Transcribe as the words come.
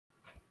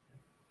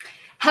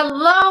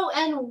Hello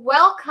and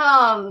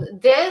welcome.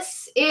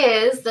 This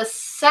is the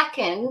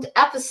second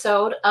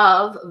episode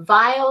of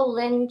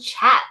Violin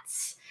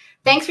Chats.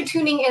 Thanks for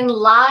tuning in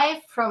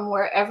live from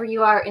wherever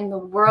you are in the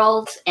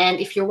world.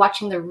 And if you're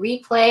watching the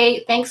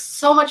replay, thanks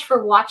so much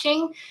for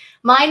watching.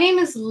 My name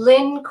is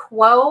Lynn,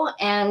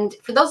 and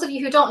for those of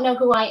you who don't know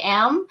who I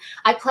am,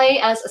 I play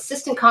as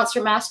assistant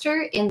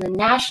concertmaster in the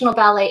National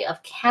Ballet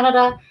of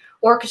Canada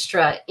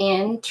Orchestra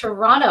in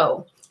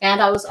Toronto. And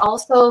I was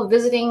also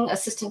visiting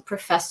assistant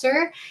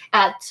professor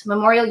at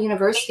Memorial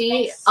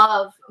University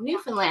of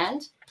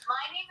Newfoundland.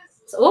 My name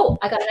is... Oh,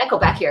 I got an echo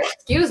back here.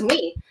 Excuse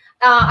me.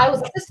 I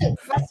was assistant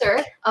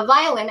professor of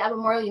violin at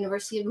Memorial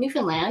University of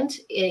Newfoundland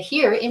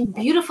here in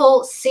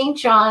beautiful St.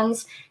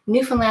 John's,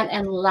 Newfoundland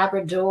and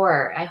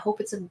Labrador. I hope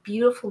it's a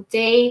beautiful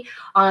day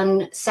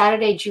on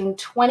Saturday, June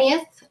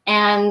 20th.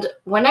 And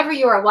whenever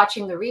you are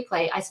watching the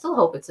replay, I still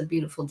hope it's a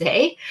beautiful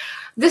day.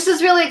 This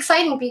is really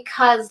exciting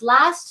because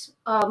last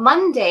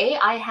Monday,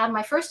 I had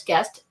my first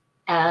guest,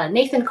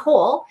 Nathan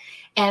Cole,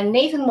 and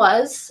Nathan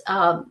was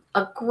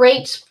a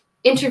great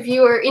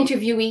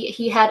interviewee.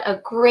 He had a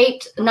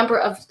great number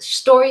of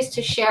stories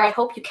to share. I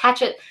hope you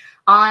catch it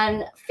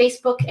on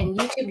Facebook and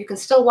YouTube. You can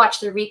still watch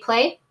the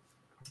replay.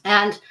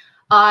 And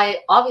I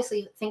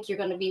obviously think you're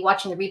going to be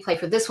watching the replay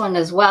for this one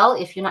as well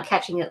if you're not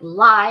catching it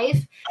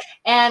live.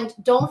 And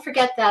don't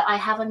forget that I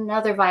have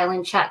another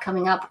violin chat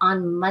coming up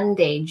on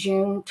Monday,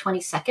 June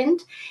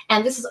 22nd.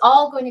 And this is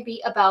all going to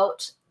be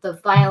about the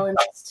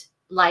violinist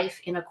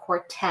life in a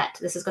quartet.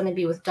 This is going to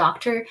be with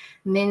Dr.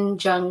 Min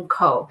Jung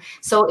Ko.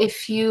 So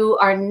if you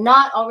are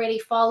not already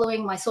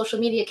following my social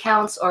media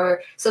accounts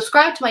or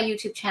subscribe to my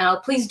YouTube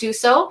channel, please do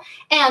so.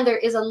 And there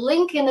is a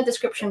link in the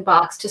description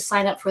box to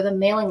sign up for the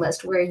mailing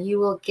list where you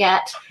will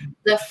get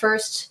the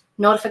first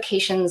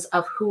notifications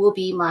of who will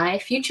be my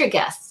future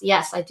guests.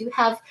 Yes, I do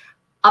have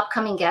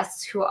upcoming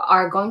guests who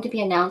are going to be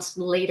announced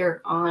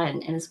later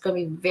on, and it's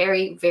going to be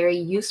very, very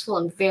useful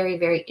and very,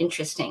 very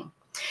interesting.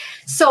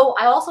 So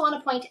I also want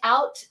to point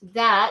out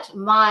that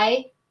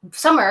my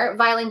summer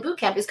violin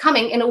bootcamp is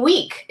coming in a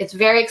week. It's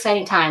very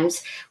exciting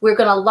times. We're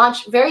going to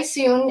launch very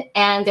soon,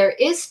 and there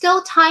is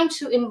still time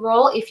to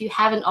enroll if you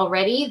haven't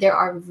already. There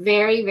are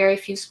very, very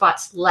few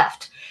spots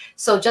left.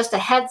 So just a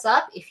heads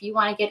up, if you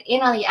want to get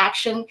in on the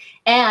action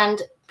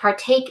and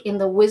partake in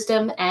the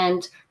wisdom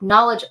and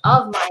knowledge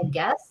of my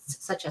guests,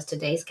 such as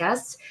today's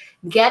guests,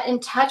 get in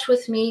touch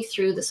with me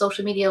through the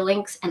social media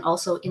links and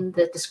also in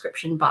the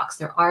description box.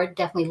 There are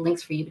definitely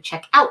links for you to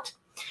check out.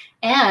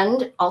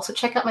 And also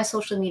check out my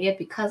social media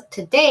because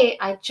today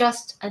I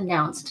just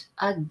announced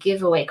a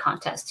giveaway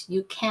contest.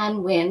 You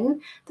can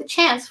win the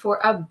chance for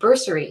a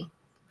bursary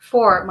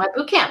for my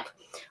bootcamp.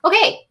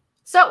 Okay,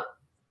 so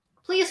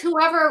please,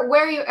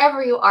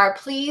 wherever you are,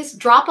 please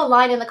drop a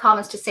line in the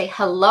comments to say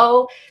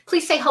hello.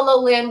 Please say hello,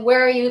 Lynn.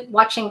 Where are you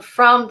watching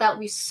from? That would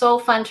be so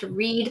fun to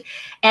read.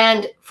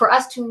 And for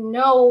us to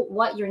know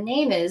what your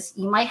name is,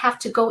 you might have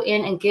to go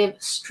in and give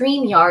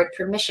StreamYard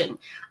permission.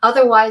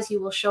 Otherwise,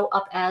 you will show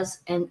up as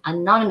an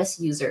anonymous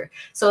user.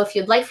 So if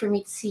you'd like for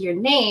me to see your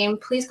name,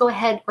 please go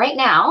ahead right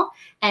now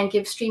and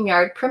give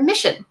StreamYard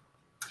permission.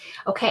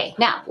 Okay,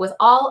 now with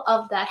all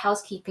of that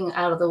housekeeping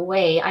out of the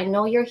way, I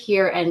know you're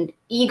here and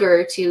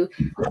eager to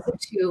listen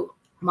to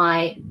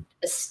my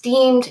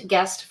esteemed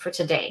guest for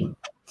today.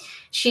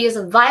 She is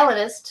a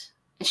violinist,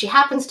 and she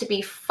happens to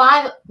be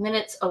 5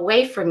 minutes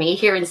away from me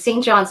here in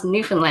St. John's,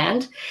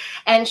 Newfoundland.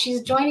 And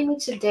she's joining me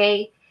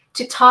today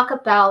to talk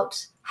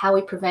about how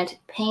we prevent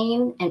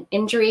pain and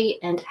injury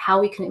and how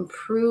we can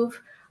improve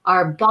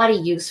our body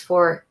use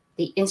for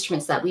the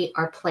instruments that we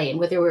are playing,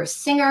 whether we're a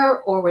singer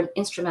or we're an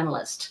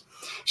instrumentalist.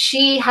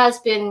 She has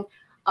been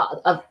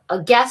a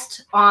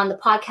guest on the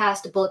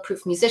podcast, A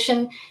Bulletproof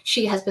Musician.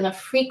 She has been a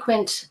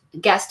frequent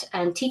guest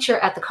and teacher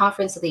at the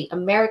conference of the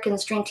American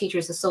String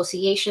Teachers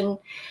Association.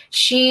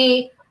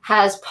 She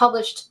has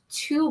published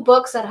 2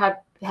 books that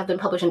have been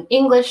published in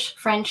English,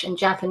 French, and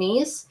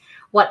Japanese,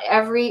 What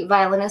Every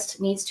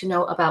Violinist Needs to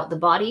Know About the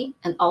Body,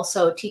 and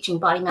also Teaching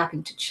Body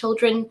Mapping to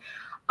Children.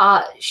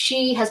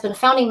 She has been a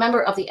founding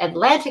member of the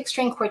Atlantic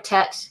String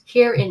Quartet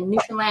here in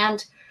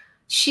Newfoundland.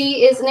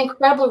 She is an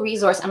incredible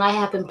resource, and I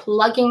have been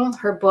plugging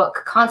her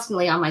book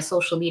constantly on my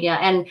social media,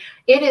 and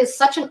it is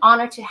such an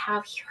honor to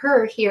have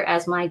her here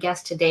as my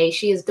guest today.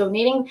 She is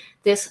donating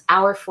this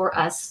hour for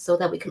us so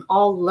that we can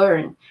all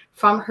learn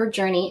from her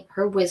journey,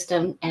 her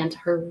wisdom, and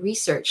her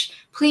research.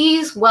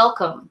 Please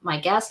welcome my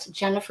guest,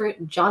 Jennifer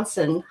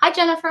Johnson. Hi,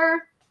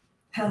 Jennifer.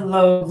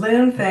 Hello,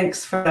 Lynn.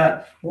 Thanks for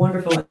that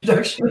wonderful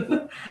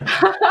introduction.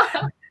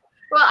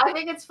 Well, I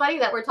think it's funny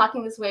that we're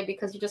talking this way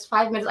because you're just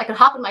 5 minutes. I could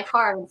hop in my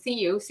car and see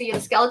you, see a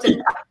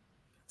skeleton.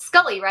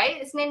 Scully, right?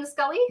 His name is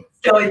Scully?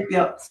 Scully,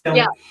 yeah. Scully.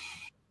 Yeah.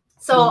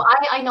 So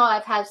I know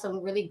I've had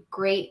some really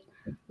great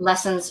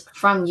lessons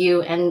from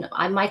you, and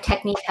my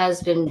technique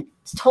has been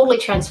totally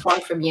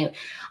transformed from you.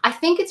 I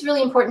think it's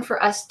really important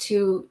for us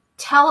to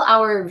tell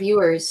our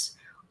viewers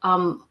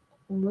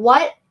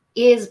what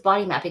is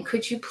body mapping.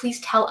 Could you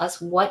please tell us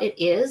what it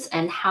is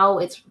and how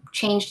it's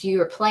changed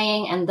your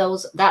playing and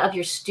that of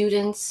your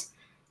students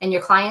and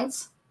your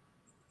clients?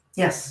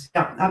 Yes,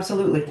 yeah,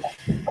 absolutely.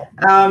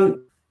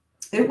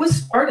 It was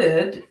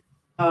started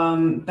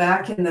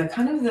back in the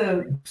kind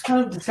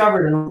of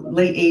discovered in the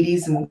late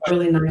 80s and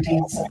early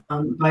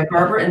 90s by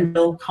Barbara and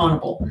Bill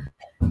Conable.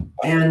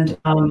 And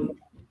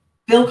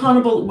Bill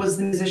Conable was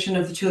the musician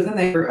of the two of them.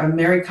 They were a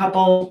married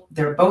couple.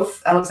 They're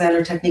both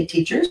Alexander Technique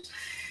teachers.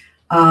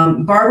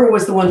 Barbara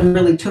was the one who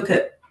really took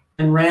it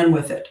and ran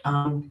with it.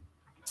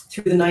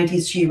 Through the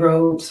 90s, she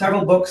wrote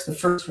several books. The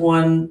first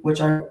one,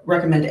 which I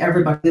recommend to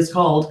everybody, is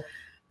called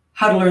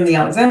How to Learn the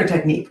Alexander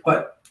Technique.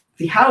 But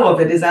the how of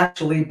it is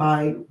actually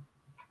by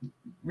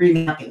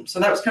remapping. So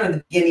that was kind of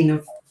the beginning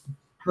of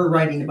her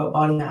writing about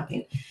body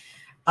mapping.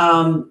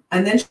 And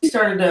then she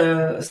started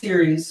a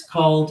series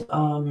called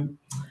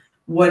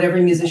What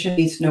Every Musician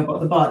Needs to Know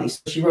About the Body.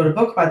 So she wrote a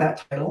book by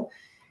that title,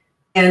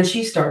 and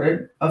she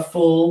started a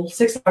full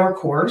 6-hour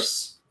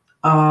course.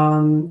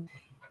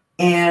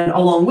 And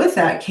along with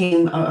that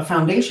came a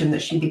foundation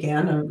that she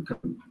began, a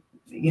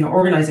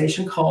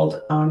organization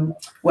called,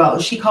 well,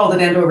 she called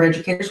it Andover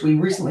Educators. We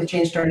recently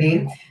changed our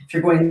name. If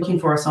you're going looking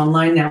for us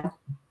online now,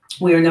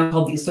 we are now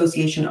called the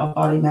Association of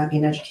Body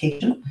Mapping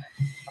Education.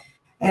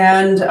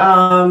 And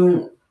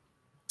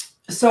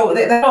so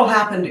that all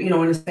happened, in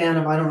a span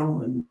of, I don't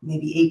know,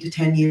 maybe 8 to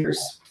 10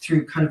 years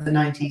through kind of the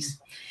 90s.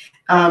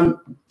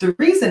 The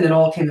reason it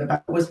all came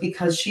about was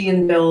because she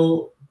and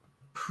Bill,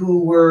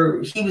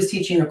 he was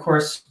teaching, of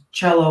course,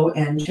 cello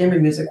and chamber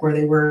music where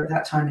they were at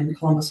that time in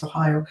Columbus,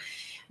 Ohio,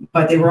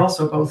 but they were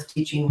also both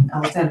teaching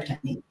Alexander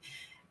Technique.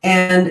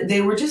 And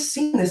they were just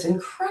seeing this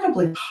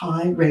incredibly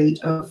high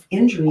rate of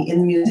injury in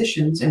the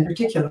musicians in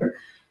particular.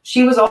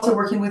 She was also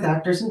working with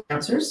actors and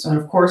dancers, and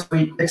of course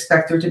we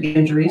expect there to be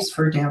injuries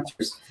for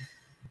dancers.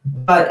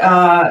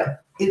 But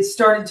it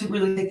started to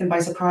really take them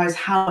by surprise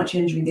how much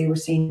injury they were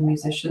seeing in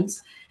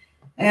musicians.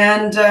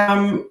 And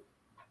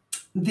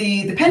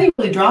the penny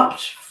really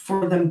dropped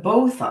for them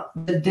both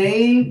the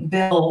day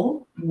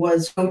Bill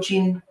was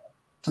coaching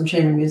some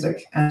chamber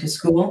music at his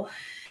school.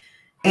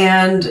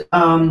 And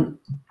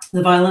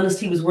the violinist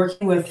he was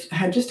working with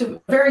had just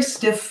a very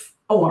stiff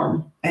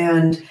arm,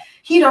 and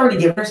he'd already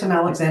given her some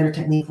Alexander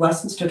Technique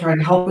lessons to try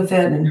to help with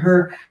it, and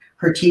her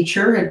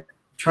teacher had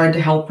tried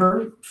to help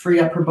her free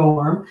up her bow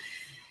arm.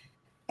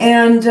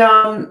 And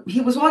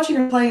he was watching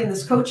her play in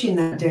this coaching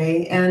that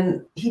day,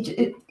 and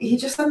he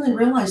just suddenly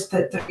realized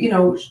that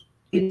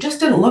it just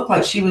didn't look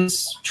like she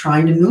was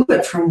trying to move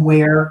it from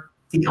where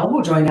the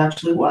elbow joint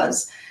actually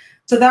was.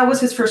 So that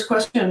was his first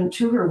question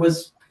to her,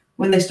 was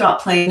when they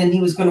stopped playing and he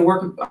was going to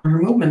work on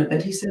her movement a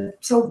bit. He said,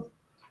 "So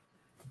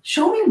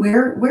show me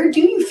where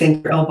do you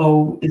think your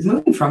elbow is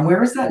moving from?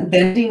 Where is that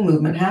bending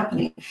movement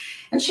happening?"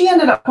 And she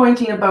ended up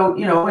pointing about,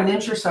 an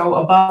inch or so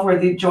above where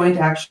the joint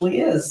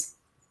actually is.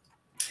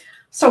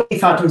 So he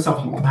thought to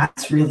himself, well,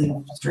 that's really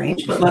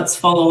strange, but let's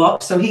follow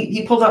up. So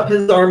he pulled up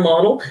his arm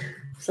model,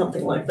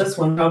 something like this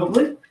one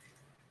probably,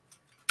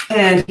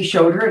 and he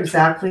showed her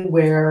exactly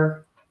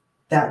where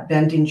that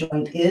bending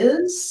joint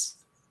is.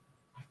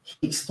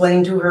 He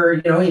explained to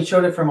her, he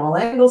showed it from all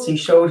angles. He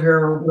showed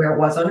her where it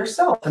was on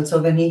herself. And so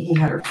then he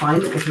had her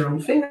find it with her own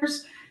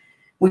fingers.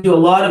 We do a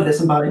lot of this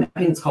in body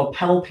mapping. It's called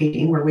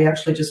palpating, where we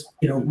actually just,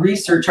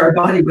 research our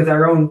body with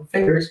our own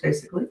fingers,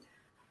 basically.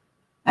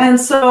 And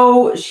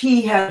so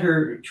she had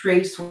her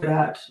trace where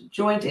that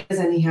joint is,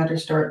 and he had her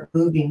start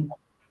moving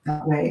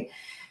that way.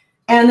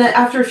 And then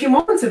after a few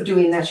moments of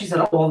doing that, she said,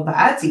 "Oh, well,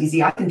 that's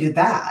easy. I can do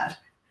that."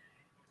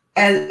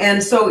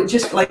 And so it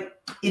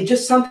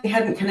just something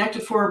hadn't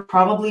connected for her,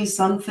 probably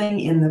something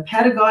in the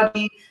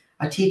pedagogy.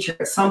 A teacher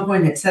at some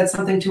point had said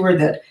something to her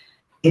that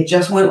it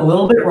just went a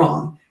little bit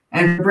wrong.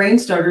 And her brain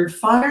started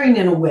firing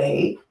in a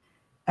way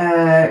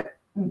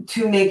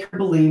to make her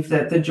believe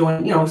that the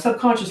joint,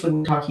 subconsciously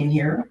we're talking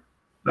here,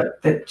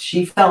 but that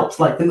she felt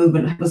like the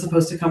movement was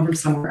supposed to come from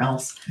somewhere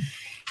else.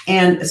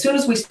 And as soon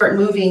as we start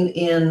moving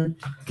in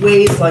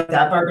ways like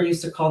that, Barbara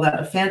used to call that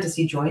a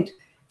fantasy joint.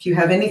 If you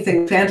have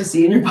anything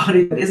fantasy in your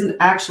body that isn't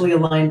actually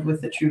aligned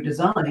with the true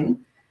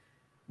design,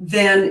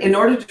 then in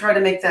order to try to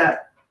make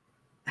that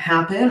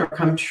happen or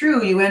come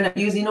true, you end up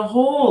using a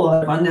whole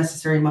lot of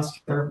unnecessary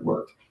muscular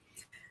work.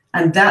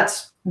 And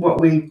that's what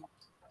we,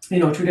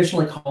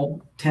 traditionally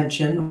call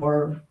tension,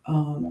 or,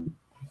 and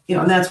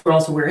that's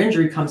where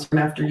injury comes from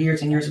after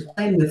years and years of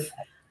playing with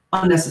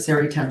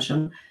unnecessary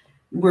tension.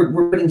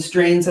 We're putting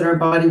strains in our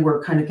body.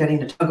 We're kind of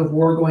getting a tug of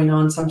war going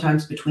on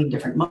sometimes between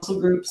different muscle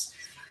groups.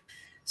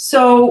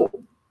 So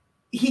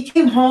he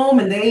came home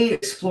and they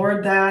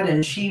explored that,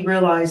 and she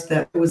realized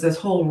that there was this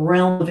whole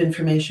realm of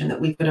information that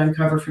we could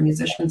uncover for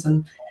musicians,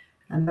 and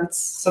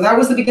that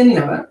was the beginning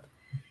of it.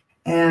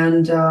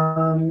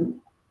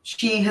 And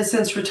she has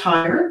since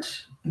retired,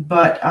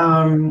 but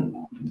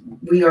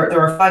there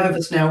are 5 of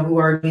us now who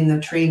are doing the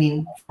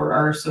training for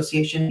our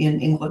association in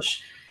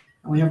English,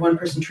 and we have 1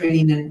 person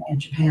training in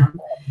Japan.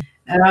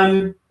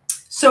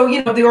 So,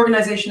 the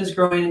organization is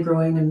growing and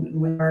growing, and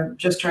we are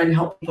just trying to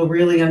help people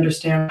really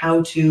understand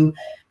how to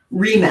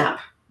remap.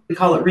 We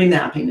call it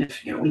remapping.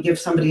 If, we give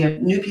somebody a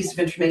new piece of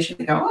information,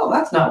 they go, "Oh,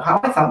 that's not how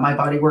I thought my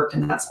body worked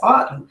in that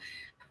spot." And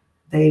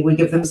They would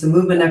give them some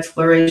movement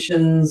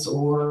explorations,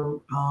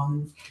 or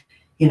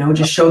you know,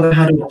 just show them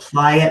how to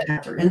apply it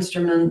at their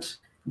instrument.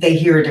 They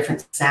hear a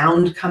different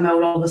sound come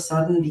out all of a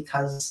sudden,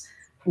 because,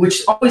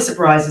 which always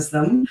surprises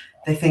them.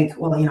 They think,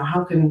 well, you know,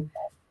 how can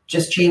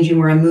just changing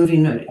where I'm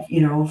moving,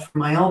 you know, from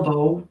my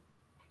elbow,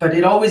 but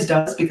it always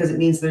does, because it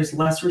means there's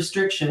less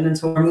restriction, and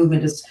so our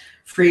movement is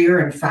freer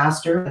and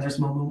faster, and there's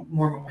more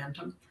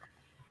momentum.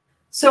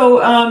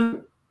 So,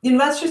 you know,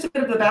 that's just a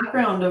bit of the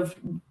background of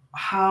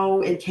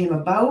how it came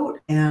about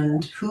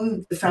and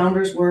who the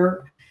founders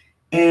were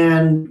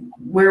and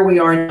where we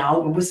are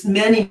now. It was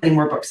many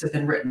more books have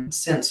been written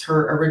since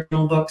her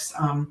original books.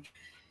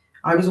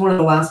 I was one of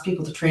the last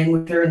people to train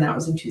with her, and that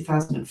was in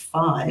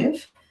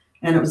 2005.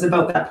 And it was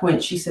about that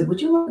point she said,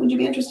 would you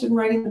be interested in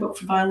writing a book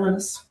for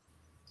violinists?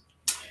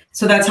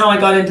 So that's how I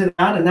got into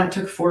that, and that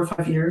took 4 or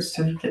 5 years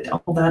to get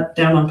all that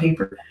down on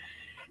paper.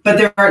 But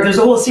there's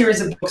a whole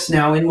series of books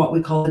now in what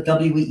we call the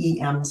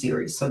WEM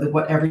series, so the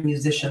What Every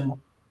Musician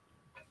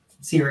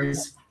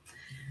series.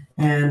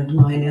 And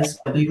mine is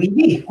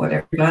WEB, What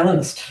Every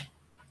Violinist.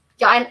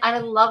 Yeah, I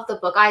love the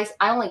book. I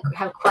only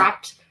have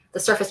cracked the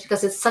surface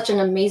because it's such an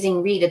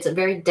amazing read. It's a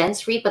very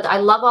dense read, but I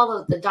love all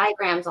of the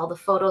diagrams, all the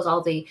photos,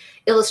 all the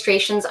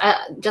illustrations.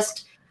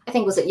 I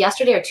think, was it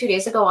yesterday or 2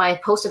 days ago, I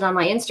posted on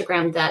my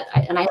Instagram that,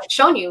 and I had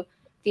shown you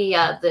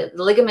the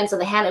ligaments of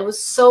the hand. It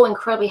was so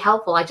incredibly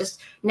helpful.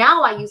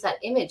 Now I use that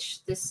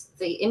image,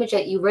 the image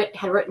that you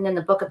had written in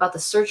the book about the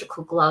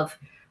surgical glove,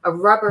 a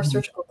rubber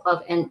surgical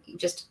glove, and you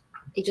just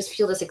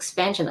feel this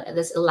expansion,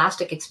 this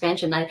elastic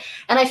expansion. And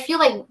I feel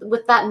like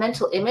with that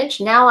mental image,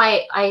 now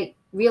I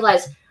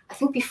realize, I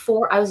think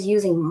before I was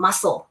using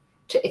muscle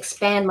to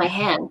expand my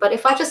hand, but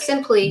if I just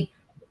simply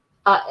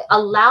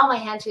allow my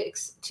hand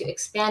to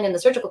expand in the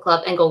surgical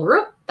glove and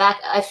go back,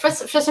 for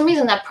some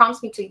reason that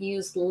prompts me to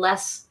use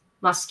less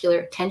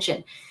muscular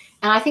tension.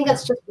 And I think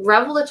that's just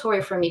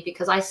revelatory for me,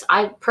 because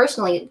I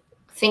personally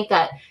think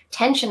that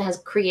tension has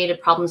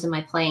created problems in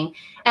my playing.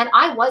 And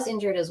I was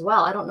injured as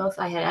well. I don't know if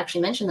I had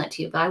actually mentioned that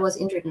to you, but I was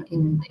injured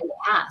in the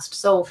past.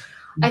 So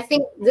I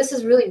think this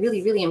is really,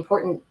 really, really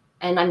important.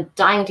 And I'm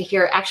dying to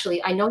hear,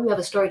 actually, I know you have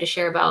a story to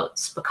share about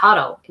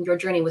SPICCATO and your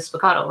journey with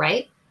SPICCATO,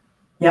 right?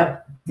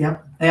 Yep. Yeah,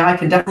 I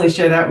can definitely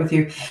share that with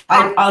you.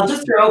 I'll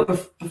just throw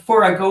out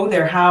before I go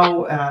there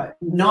how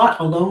not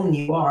alone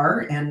you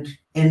are, and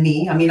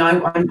me. I mean,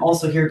 I'm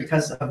also here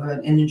because of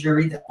an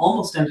injury that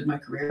almost ended my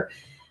career.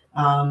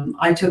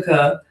 I took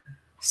a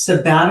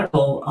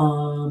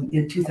sabbatical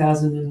in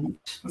 2000, and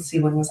let's see,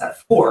 when was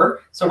that?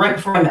 4. So right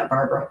before I met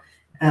Barbara,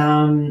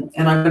 and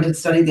I went to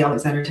study the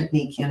Alexander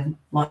Technique in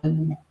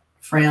London,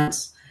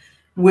 France,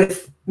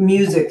 with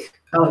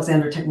music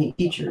Alexander Technique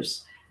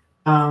teachers.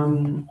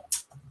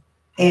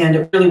 And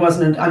it really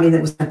wasn't, I mean, it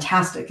was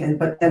fantastic.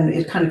 But then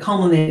it kind of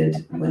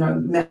culminated when I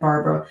met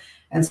Barbara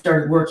and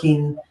started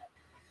working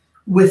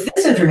with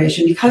this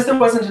information, because there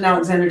wasn't an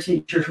Alexander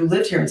teacher who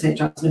lived here in St.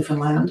 John's,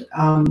 Newfoundland.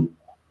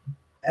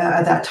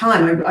 At that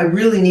time, I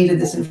really needed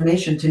this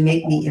information to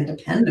make me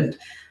independent,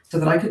 so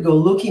that I could go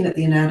looking at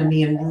the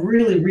anatomy and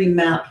really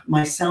remap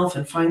myself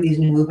and find these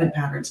new movement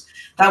patterns.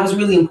 That was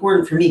really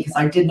important for me, because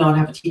I did not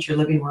have a teacher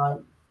living where I,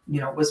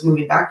 was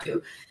moving back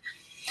to.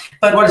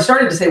 But what I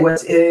started to say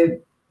was,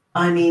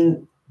 I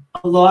mean,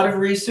 a lot of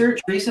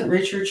recent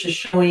research is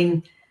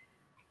showing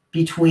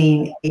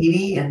between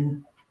 80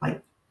 and like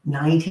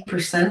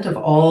 90% of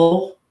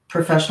all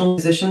professional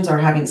musicians are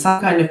having some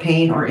kind of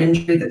pain or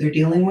injury that they're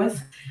dealing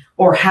with,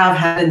 or have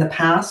had in the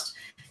past.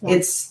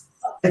 Yeah.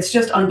 It's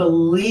just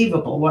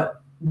unbelievable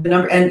what the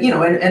number, and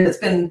and it's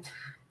been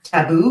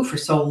taboo for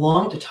so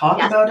long to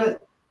talk about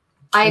it.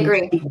 I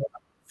agree. People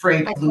are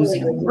afraid of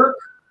losing work.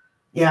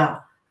 Yeah.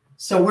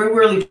 So we're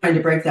really trying to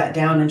break that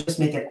down and just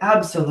make it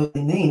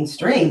absolutely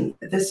mainstream.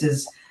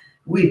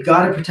 We've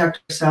got to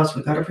protect ourselves.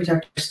 We've got to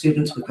protect our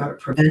students. We've got to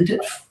prevent it,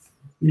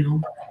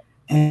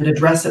 and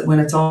address it when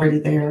it's already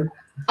there.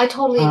 I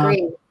totally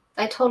agree.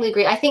 I totally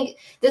agree. I think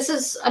this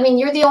is, I mean,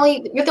 you're the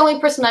only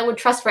person I would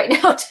trust right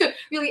now to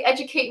really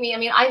educate me. I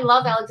mean, I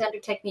love Alexander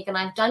Technique, and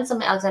I've done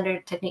some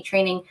Alexander Technique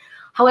training.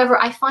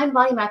 However, I find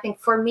body mapping,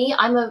 for me,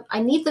 I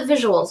need the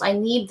visuals. I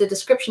need the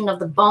description of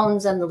the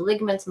bones and the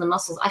ligaments and the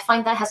muscles. I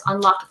find that has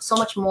unlocked so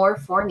much more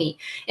for me.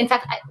 In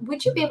fact,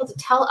 would you be able to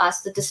tell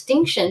us the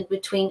distinction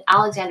between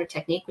Alexander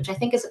Technique, which I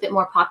think is a bit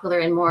more popular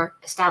and more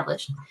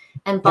established,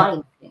 and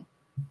body mapping?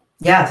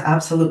 Yes,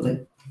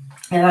 absolutely.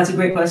 And that's a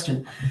great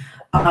question.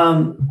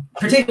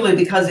 Particularly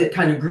because it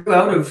kind of grew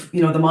out of,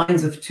 the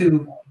minds of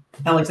 2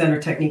 Alexander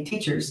Technique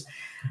teachers.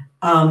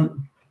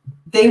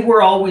 They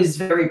were always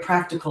very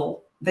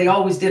practical. They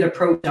always did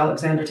approach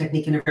Alexander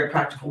Technique in a very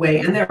practical way.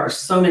 And there are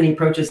so many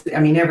approaches.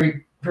 I mean,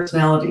 every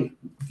personality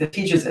that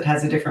teaches it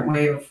has a different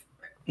way of,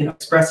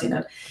 expressing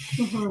it.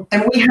 Mm-hmm.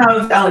 And we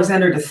have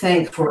Alexander to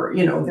thank for,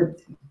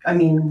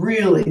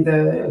 really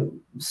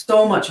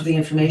so much of the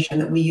information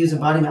that we use in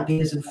body mapping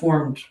is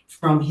informed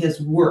from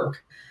his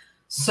work.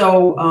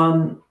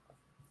 So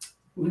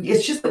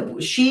it's just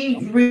that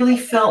she really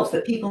felt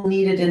that people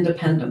needed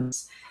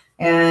independence.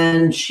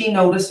 And she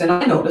noticed, and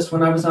I noticed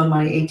when I was on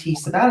my AT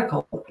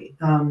sabbatical,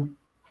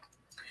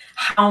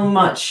 how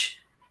much,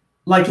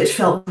 like, it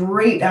felt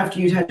great after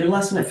you'd had your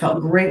lesson. It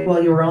felt great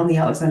while you were on the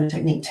Alexander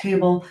Technique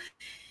table.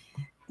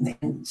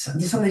 And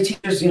some of the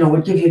teachers, you know,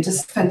 would give you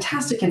just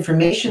fantastic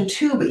information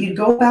too, but you'd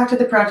go back to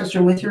the practice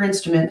room with your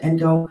instrument and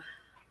go,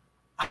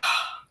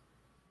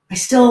 I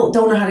still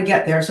don't know how to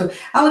get there. So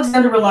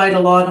Alexander relied a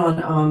lot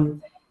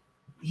on,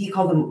 he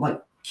called them like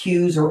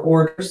cues or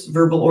orders,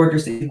 verbal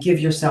orders that you give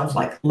yourself,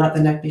 like let the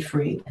neck be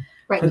free,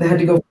 right. For the head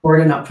to go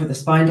forward and up, for the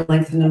spine to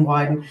lengthen and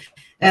widen.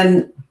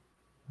 And,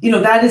 you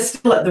know, that is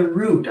still at the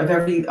root of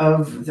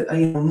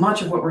you know,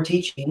 much of what we're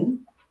teaching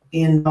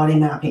in body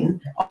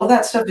mapping. All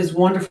that stuff is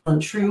wonderful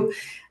and true.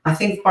 I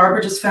think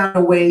Barbara just found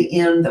a way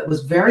in that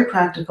was very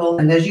practical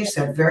and, as you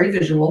said, very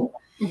visual.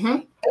 Mm-hmm.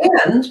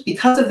 And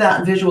because of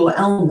that visual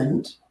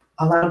element,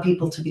 allowed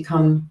people to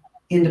become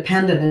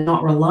independent and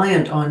not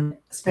reliant on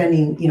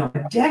spending, you know,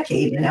 a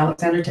decade in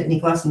Alexander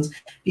Technique lessons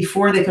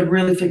before they could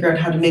really figure out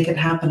how to make it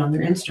happen on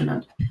their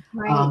instrument,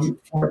 right.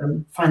 For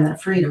them, find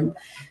that freedom.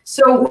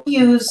 So we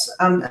use,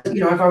 you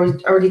know, I've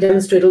already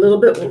demonstrated a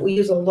little bit, but we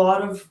use a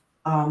lot of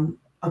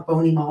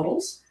bony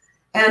models,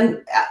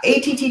 and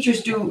AT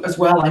teachers do as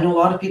well. I know a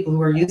lot of people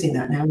who are using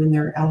that now in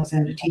their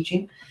Alexander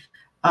teaching.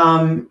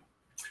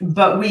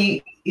 But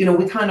we, you know,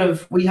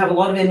 we have a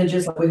lot of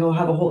images. Like, we will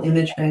have a whole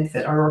image bank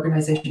that our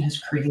organization has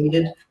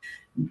created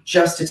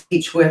just to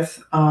teach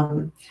with.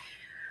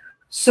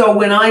 So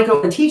when I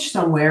go and teach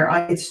somewhere,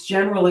 it's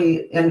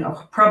generally, and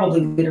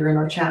probably later in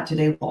our chat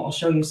today, I'll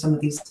show you some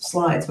of these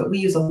slides, but we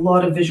use a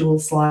lot of visual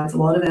slides, a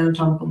lot of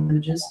anatomical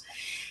images.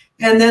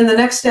 And then the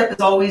next step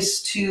is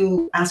always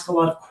to ask a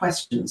lot of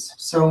questions.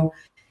 So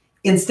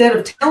instead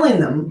of telling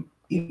them,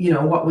 you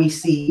know, what we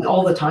see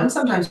all the time,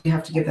 sometimes we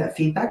have to give that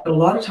feedback, but a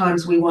lot of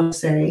times we want to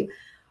say,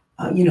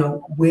 you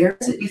know, where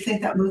is it you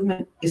think that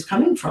movement is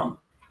coming from?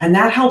 And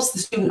that helps the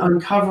student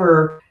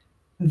uncover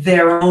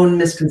their own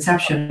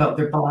misconception about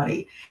their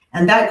body.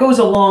 And that goes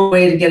a long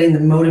way to getting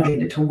them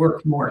motivated to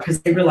work more, because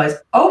they realize,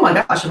 oh my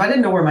gosh, if I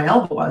didn't know where my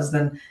elbow was,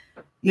 then,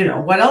 you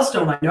know, what else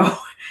don't I know?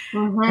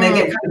 Mm-hmm. And they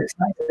get kind of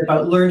excited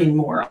about learning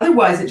more.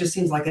 Otherwise, it just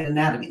seems like an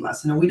anatomy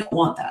lesson, and we don't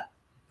want that.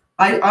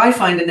 I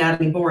find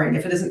anatomy boring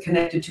if it isn't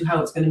connected to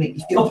how it's going to make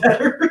me feel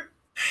better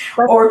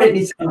or make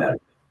me sound better.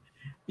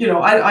 You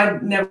know,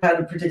 I've never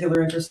had a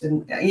particular interest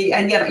in,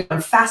 and yet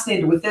I'm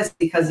fascinated with this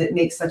because it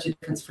makes such a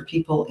difference for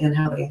people in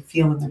how they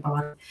feel in their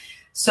body.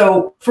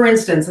 So, for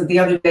instance, the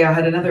other day I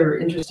had another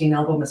interesting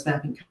elbow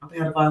mismapping. I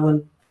had a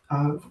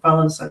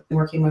violinist I've been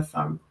working with,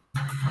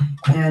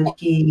 and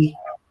he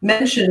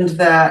mentioned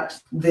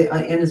that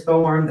in his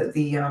bow arm that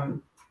the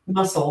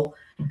muscle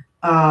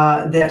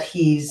that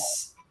he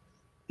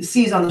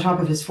sees on the top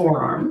of his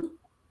forearm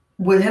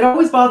had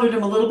always bothered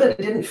him a little bit.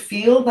 It didn't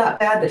feel that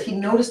bad, but he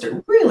noticed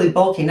it really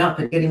bulking up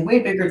and getting way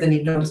bigger than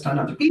he'd noticed on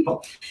other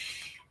people.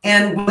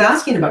 And was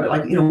asking about it,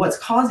 like, you know, what's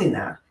causing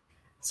that?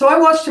 So I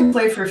watched him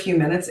play for a few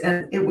minutes,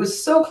 and it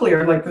was so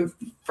clear. Like, the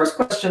first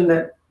question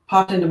that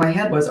popped into my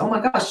head was, oh my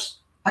gosh,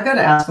 I got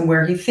to ask him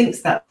where he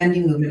thinks that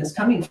bending movement is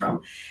coming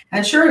from.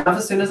 And sure enough,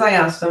 as soon as I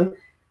asked him,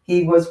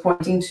 he was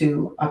pointing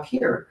to up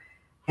here.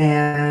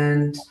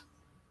 And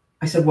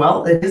I said,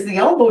 well, it is the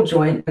elbow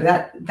joint, but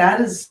that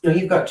is, you know,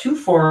 you've got two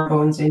forearm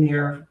bones in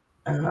your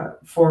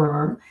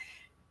forearm.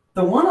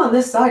 The one on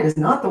this side is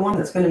not the one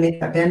that's going to make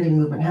that bending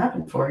movement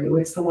happen for you.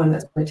 It's the one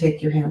that's going to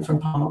take your hand from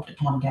palm up to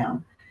palm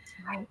down.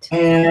 Right.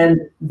 And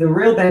the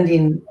real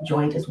bending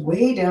joint is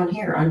way down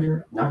here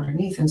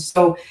underneath. And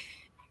so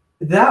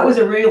that was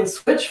a real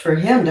switch for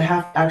him to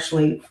have to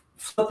actually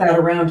flip that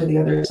around to the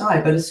other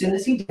side. But as soon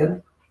as he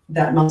did,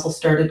 that muscle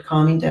started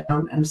calming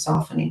down and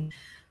softening.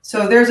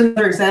 So there's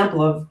another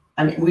example of,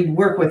 I mean, we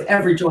work with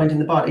every joint in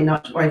the body.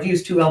 I've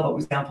used two elbow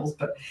examples,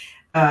 but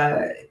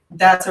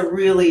that's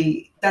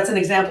an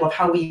example of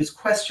how we use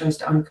questions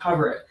to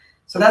uncover it.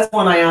 So that's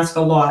one I ask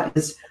a lot,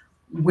 is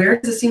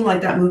where does it seem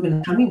like that movement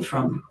is coming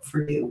from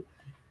for you?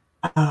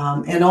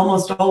 And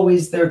almost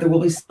always there will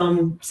be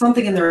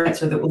something in their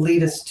answer that will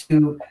lead us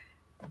to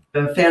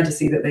the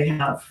fantasy that they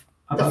have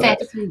about the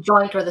fantasy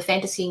joint or the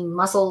fantasy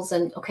muscles.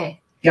 And okay.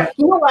 Yeah.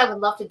 You know what I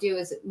would love to do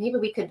is maybe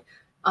we could,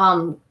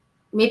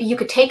 maybe you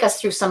could take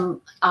us through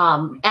some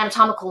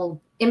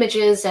anatomical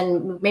images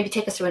and maybe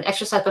take us through an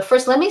exercise. But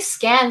first, let me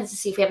scan to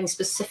see if we have any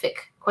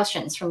specific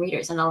questions from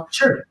readers, and I'll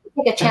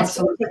take a chance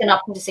to take an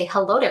opportunity to say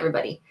hello to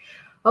everybody.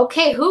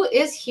 Okay, who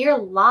is here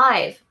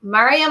live?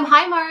 Mariam.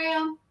 Hi,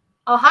 Mariam.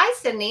 Oh, hi,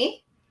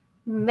 Sydney.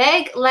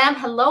 Meg Lamb.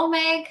 Hello,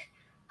 Meg.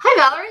 Hi,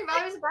 Valerie.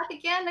 Valerie's back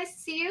again. Nice to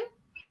see you.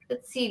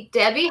 Let's see,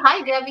 Debbie.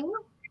 Hi, Debbie.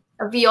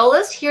 A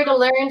violist here to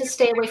learn to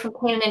stay away from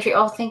pain and injury.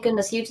 Oh, thank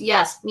goodness.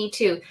 Yes, me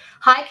too.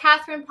 Hi,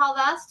 Catherine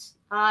Palvast.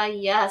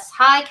 Yes.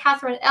 Hi,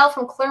 Catherine L.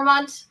 from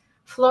Claremont,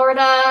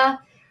 Florida.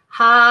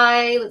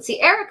 Hi, let's see,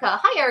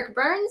 Erica. Hi, Eric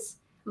Burns.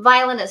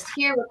 Violinist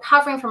here,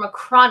 recovering from a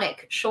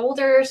chronic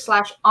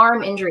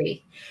shoulder/arm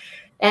injury.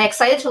 And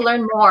excited to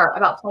learn more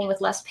about playing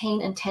with less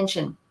pain and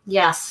tension.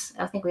 Yes,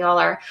 I think we all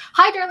are.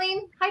 Hi,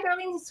 Darlene. Hi,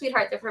 Darlene,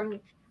 sweetheart. They're from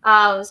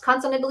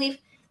Wisconsin, I believe.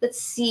 Let's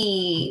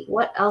see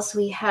what else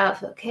we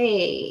have.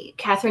 Okay,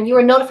 Catherine, you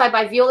were notified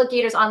by Viola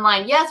Gators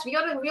online. Yes,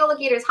 Viola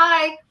Gators.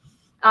 Hi.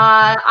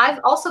 I've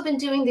also been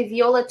doing the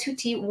viola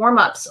tutti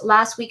warm-ups.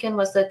 Last weekend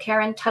was the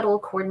Karen Tuttle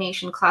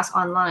coordination class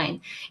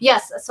online.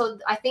 Yes, so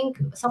I think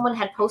someone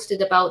had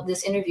posted about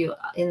this interview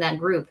in that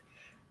group.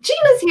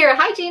 Gina's here.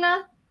 Hi,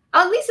 Gina.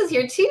 Oh, Lisa's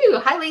here too.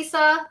 Hi,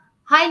 Lisa.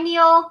 Hi,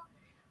 Neil.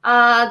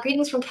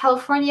 Greetings from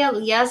California.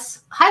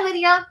 Yes. Hi,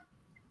 Lydia.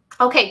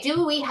 Okay,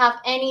 do we have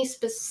any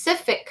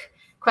specific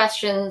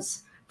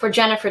questions for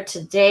Jennifer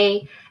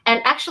today?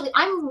 And actually,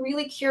 I'm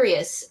really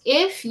curious,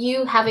 if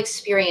you have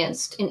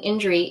experienced an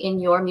injury in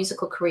your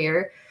musical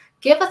career,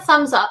 give a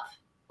thumbs up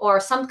or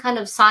some kind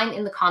of sign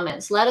in the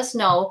comments. Let us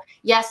know,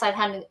 yes, I've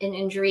had an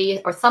injury,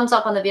 or thumbs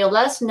up on the video.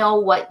 Let us know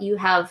what you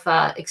have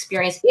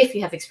experienced, if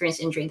you have experienced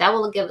injury. That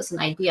will give us an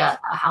idea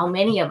of how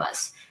many of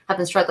us have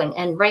been struggling.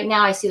 And right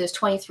now I see there's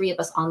 23 of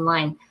us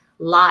online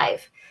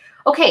live.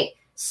 Okay,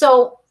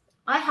 so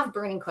I have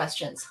burning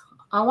questions.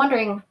 I'm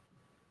wondering,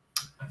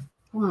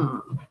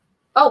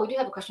 oh, we do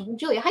have a question from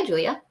Julia. Hi,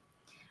 Julia.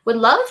 Would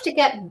love to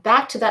get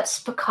back to that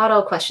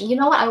spiccato question. You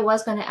know what? I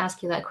was going to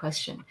ask you that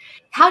question.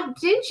 How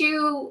did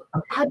you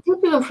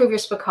improve your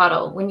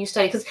spiccato when you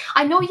studied? Because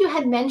I know you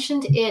had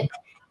mentioned it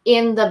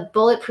in the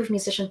Bulletproof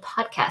Musician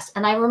podcast.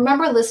 And I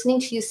remember listening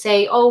to you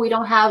say, oh, we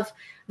don't have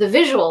the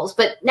visuals,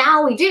 but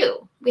now we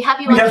do. We have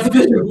you on the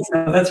visuals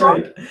now. That's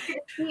right.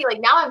 Like,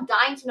 now I'm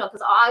dying to know,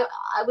 because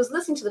I was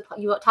listening to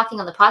you talking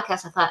on the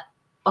podcast. I thought,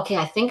 okay,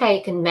 I think I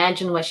can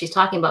imagine what she's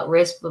talking about,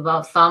 wrist,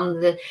 about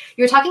thumb.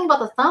 You're talking about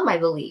the thumb, I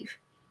believe.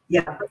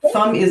 Yeah,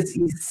 thumb is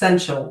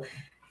essential.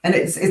 And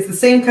it's the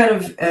same kind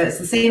of, it's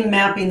the same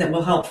mapping that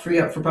will help free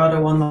up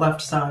vibrato on the left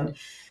side.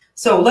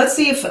 So let's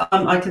see if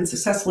I can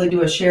successfully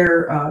do a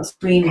share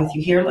screen with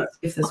you here. Let's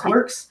see if this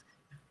works.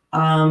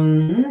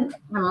 I'm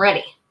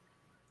ready.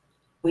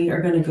 We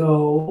are going to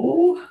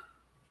go.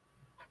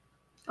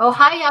 Oh,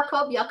 hi,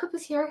 Jakob. Jakob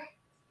is here.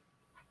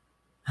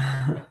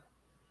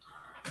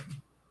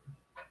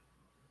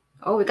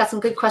 Oh, we got some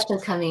good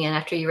questions coming in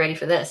after you're ready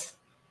for this.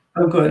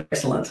 Oh, good.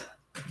 Excellent.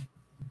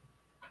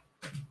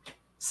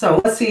 So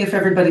let's see if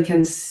everybody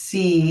can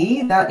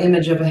see that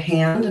image of a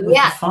hand with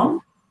the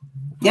thumb.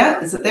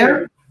 Yeah, is it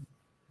there?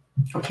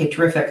 Okay,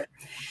 terrific.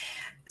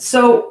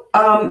 So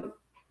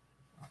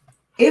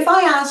if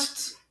I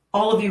asked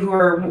all of you who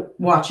are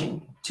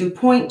watching to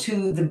point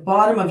to the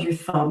bottom of your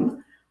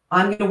thumb,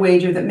 I'm going to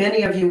wager that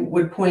many of you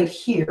would point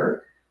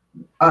here.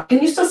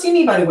 Can you still see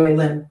me, by the way,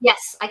 Lynn?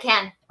 Yes, I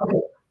can.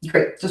 Okay,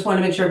 great. Just want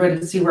to make sure everybody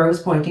can see where I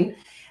was pointing.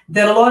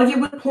 That a lot of you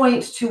would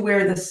point to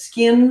where the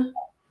skin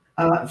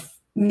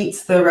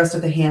meets the rest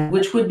of the hand,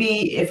 which would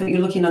be, if you're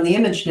looking on the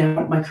image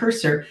now, my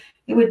cursor,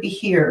 it would be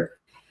here.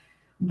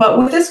 But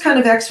with this kind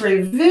of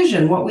X-ray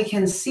vision, what we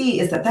can see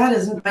is that that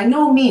is by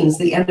no means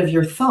the end of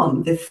your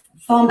thumb. The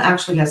thumb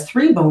actually has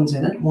 3 bones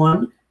in it.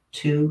 1,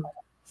 2,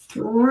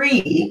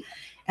 3.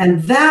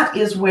 And that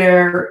is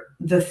where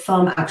the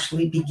thumb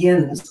actually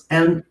begins.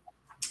 And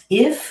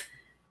if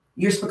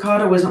your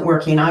spiccato isn't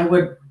working, I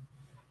would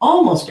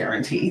almost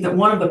guarantee that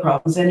one of the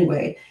problems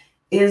anyway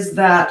is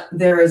that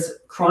there is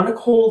chronic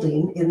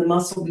holding in the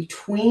muscle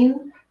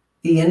between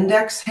the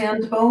index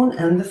hand bone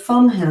and the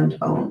thumb hand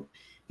bone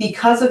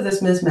because of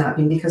this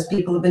mismapping, because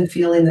people have been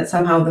feeling that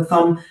somehow the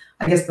thumb,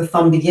 I guess the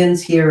thumb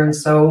begins here, and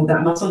so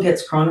that muscle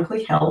gets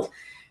chronically held.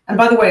 And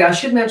by the way, I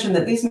should mention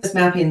that these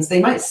mismappings, they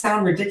might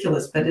sound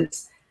ridiculous, but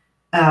it's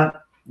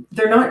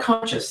they're not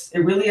conscious. It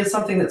really is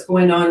something that's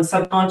going on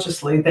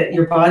subconsciously that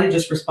your body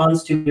just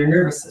responds to, your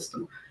nervous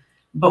system.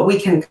 But we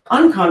can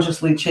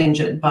unconsciously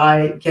change it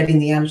by getting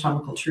the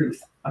anatomical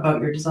truth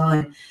about your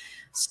design.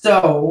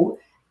 So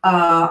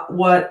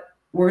what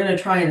we're going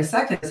to try in a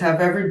second is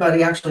have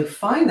everybody actually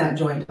find that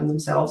joint on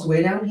themselves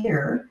way down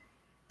here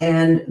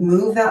and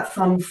move that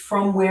thumb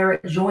from where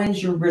it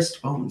joins your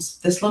wrist bones.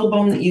 This little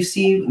bone that you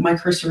see my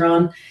cursor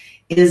on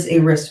is a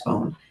wrist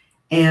bone.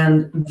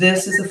 And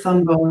this is a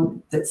thumb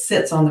bone that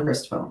sits on the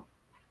wrist bone.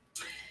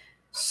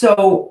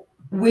 So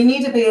we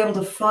need to be able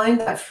to find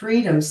that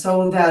freedom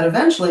so that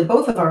eventually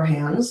both of our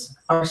hands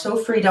are so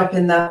freed up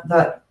in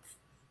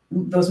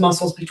those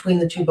muscles between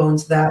the 2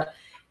 bones that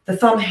the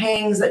thumb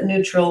hangs at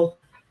neutral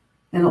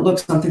and it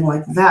looks something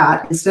like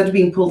that instead of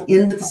being pulled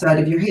into the side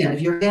of your hand.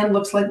 If your hand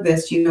looks like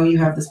this, you know you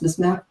have this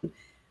mismapping.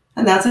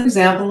 And that's an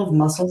example of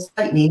muscles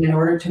tightening in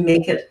order to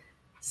make it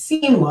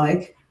seem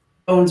like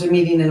bones are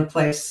meeting in a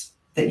place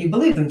that you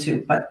believe them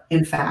to, but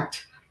in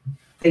fact,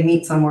 they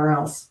meet somewhere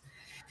else.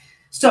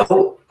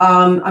 So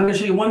I'm going to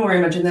show you one more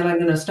image, and then I'm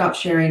going to stop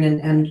sharing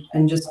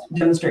and just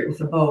demonstrate with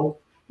the bow.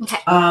 Okay.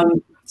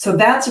 So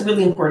that's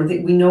really important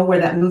that we know where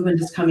that movement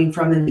is coming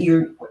from.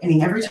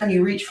 And every time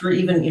you reach for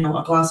even,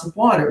 a glass of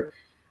water,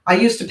 I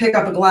used to pick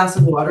up a glass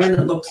of water and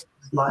it looks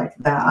like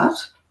that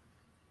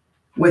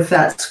with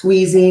that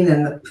squeezing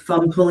and the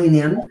thumb pulling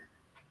in.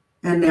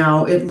 And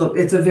now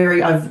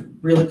I've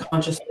really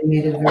consciously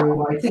made it a very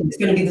wide thing. It's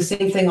going to be the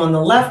same thing on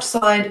the left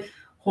side,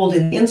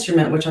 holding the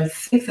instrument, which I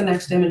think the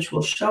next image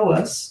will show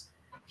us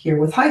here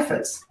with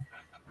hyphens,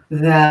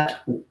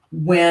 that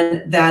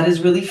when that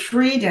is really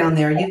free down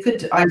there,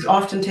 I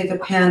often take a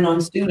pen on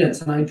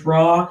students and I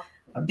draw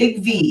a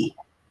big V.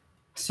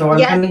 So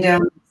I'm coming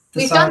down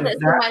We've done this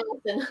in my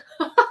lesson.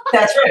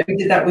 That's right. We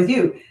did that with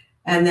you.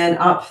 And then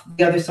up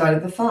the other side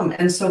of the thumb.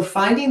 And so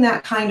finding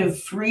that kind of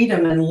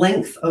freedom and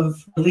length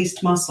of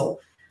released muscle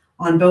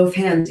on both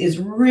hands is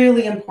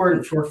really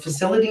important for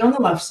facility on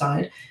the left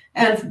side.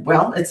 And,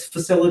 well, it's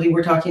facility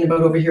we're talking about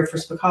over here for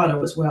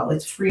spiccato as well.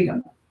 It's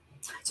freedom.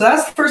 So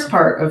that's the first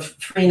part of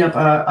freeing up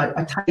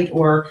a tight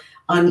or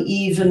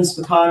uneven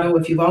spiccato.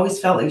 If you've always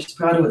felt like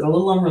spiccato is a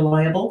little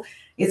unreliable,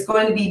 it's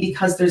going to be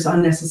because there's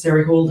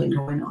unnecessary holding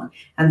going on.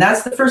 And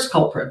that's the first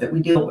culprit that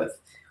we deal with.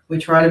 We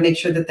try to make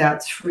sure that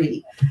that's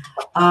free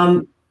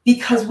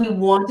because we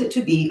want it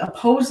to be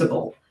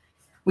opposable.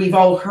 We've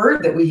all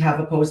heard that we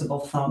have opposable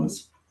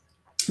thumbs,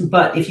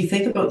 but if you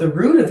think about the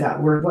root of that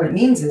word, what it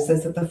means is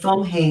that the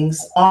thumb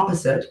hangs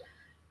opposite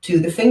to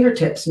the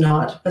fingertips,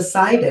 not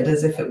beside it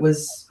as if it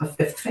was a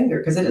fifth finger,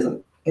 because it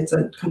isn't. It's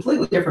a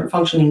completely different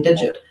functioning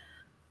digit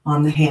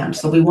on the hand.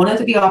 So we want it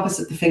to be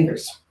opposite the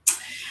fingers.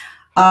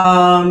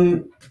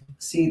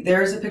 See,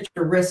 there's a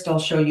picture of wrist I'll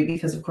show you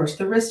because, of course,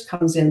 the wrist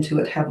comes into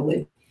it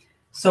heavily.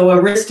 So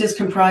a wrist is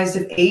comprised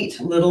of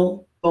 8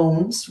 little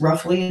bones,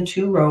 roughly in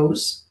 2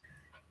 rows.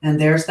 And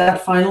there's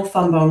that final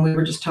thumb bone we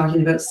were just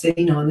talking about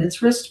sitting on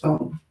its wrist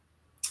bone.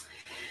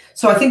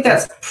 So I think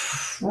that's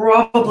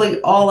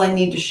probably all I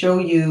need to show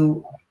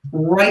you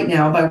right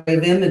now by way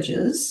of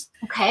images.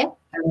 Okay.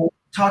 And I'll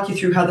talk you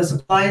through how this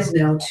applies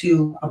now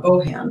to a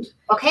bow hand.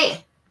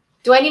 Okay.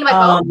 Do I need my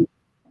bow?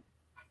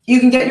 You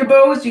can get your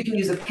bows. You can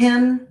use a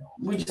pen.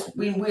 We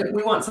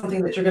want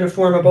something that you're going to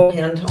form a bow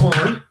hand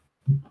on.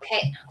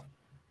 Okay.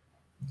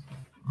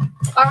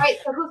 All right,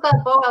 so who's got a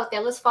bow out there?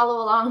 Let's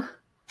follow along.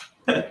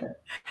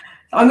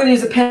 I'm going to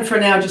use a pen for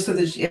now just so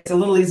that it's a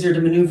little easier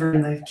to maneuver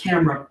in the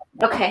camera.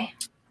 Okay.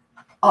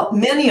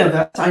 Many of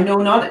us, I know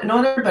not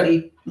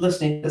everybody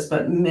listening to this,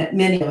 but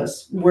many of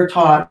us were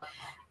taught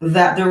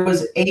that there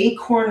was a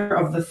corner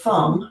of the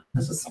thumb.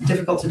 This is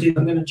difficult to do.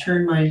 I'm going to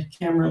turn my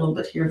camera a little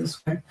bit here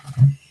this way.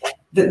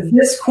 That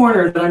this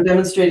corner that I'm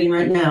demonstrating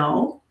right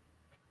now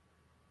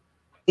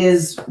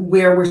is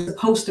where we're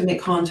supposed to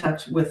make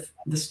contact with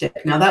the stick.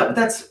 Now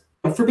that's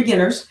for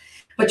beginners,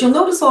 but you'll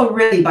notice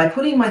already by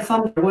putting my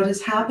thumb there, what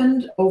has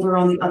happened over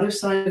on the other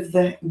side of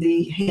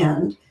the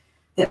hand,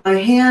 that my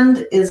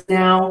hand is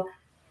now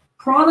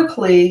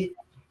chronically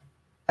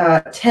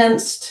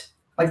tensed.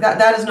 Like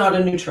that is not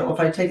a neutral. If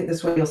I take it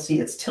this way, you'll see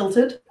it's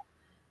tilted.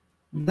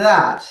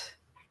 That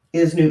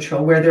is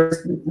neutral, where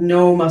there's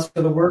no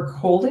muscular work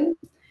holding.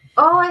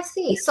 Oh, I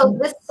see. So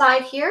this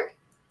side here,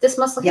 this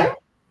muscle here?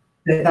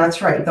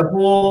 That's right. The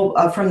whole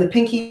from the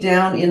pinky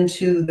down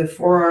into the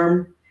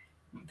forearm.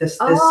 This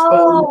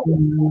bone,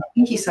 the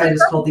pinky side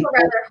is called the.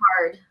 Rather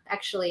hard,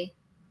 actually.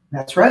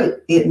 That's right.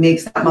 It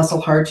makes that muscle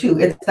hard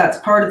too. That's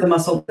part of the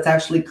muscle that's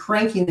actually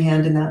cranking the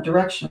hand in that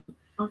direction.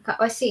 Okay,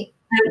 I see.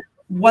 And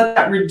what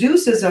that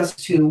reduces us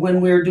to when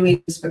we're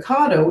doing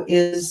spiccato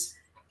is,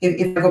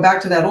 if I go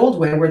back to that old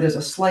way where there's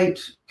a slight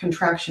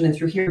contraction in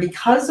through here,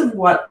 because of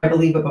what I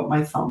believe about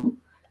my thumb.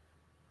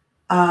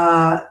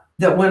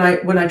 That when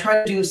I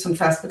try to do some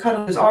fast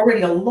spiccato, there's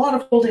already a lot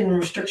of holding and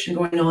restriction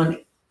going on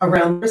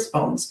around wrist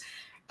bones.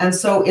 And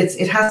so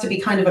it has to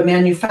be kind of a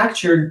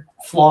manufactured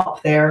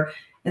flop there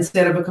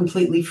instead of a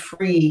completely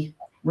free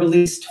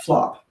released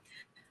flop.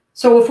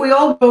 So if we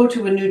all go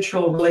to a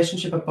neutral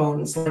relationship of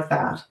bones like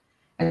that,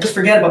 and just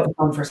forget about the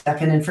thumb for a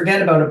second and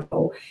forget about a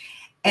bow,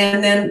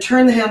 and then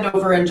turn the hand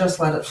over and just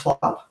let it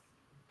flop.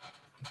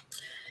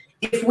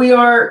 If we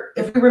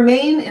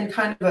remain in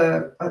kind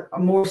of a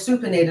more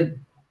supinated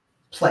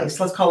place,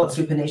 let's call it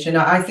supination.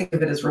 Now, I think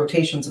of it as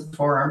rotations of the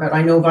forearm, but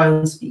I know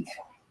violin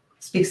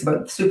speaks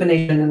about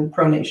supination and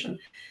pronation.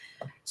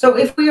 So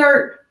if we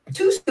are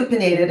too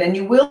supinated, and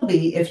you will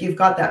be if you've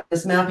got that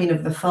mismapping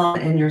of the thumb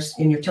and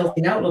you're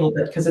tilting out a little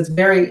bit, because it's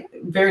very,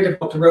 very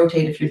difficult to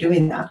rotate if you're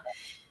doing that,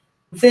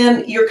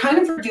 then you're kind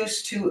of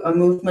reduced to a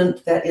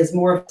movement that is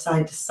more of a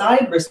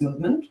side-to-side wrist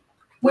movement,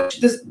 which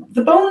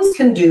the bones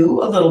can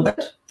do a little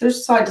bit.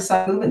 There's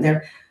side-to-side movement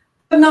there,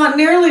 but not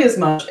nearly as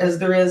much as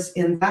there is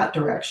in that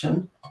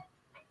direction.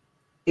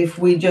 If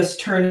we just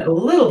turn it a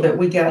little bit,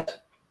 we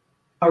get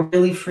a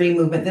really free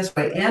movement this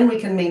way, and we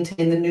can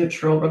maintain the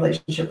neutral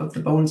relationship of the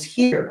bones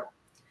here.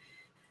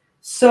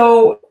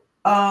 So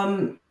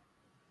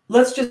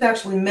let's just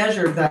actually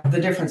measure the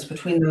difference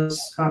between those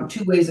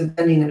 2 ways of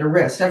bending at a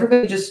wrist.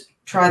 Everybody just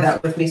try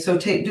that with me. So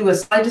do a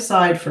side to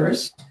side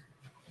first.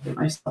 Get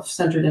myself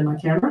centered in my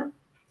camera.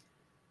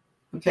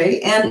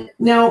 Okay, and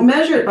now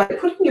measure it by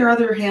putting your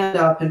other hand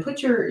up and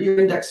put your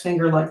index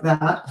finger like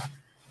that.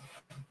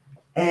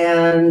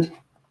 And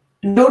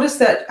notice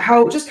that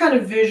just kind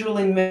of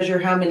visually measure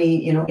how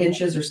many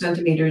inches or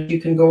centimeters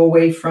you can go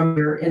away from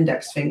your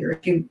index finger.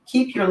 If you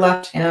keep your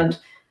left hand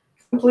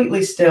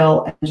completely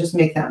still and just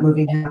make that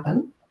moving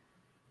happen.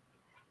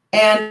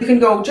 And you can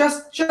go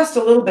just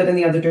a little bit in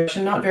the other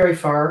direction, not very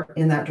far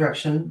in that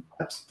direction,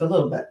 just a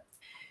little bit.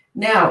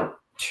 Now,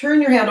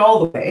 turn your hand all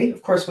the way.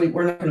 Of course,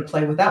 we're not going to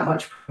play with that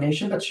much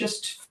pronation, but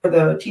just for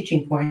the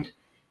teaching point,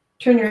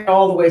 turn your hand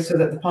all the way so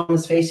that the palm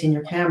is facing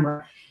your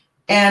camera.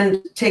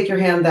 and take your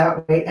hand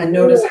that way and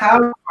notice how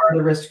far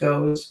the wrist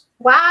goes.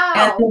 Wow.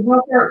 And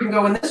how far it can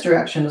go in this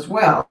direction as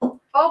well.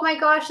 Oh my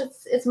gosh,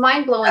 it's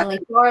mind-blowingly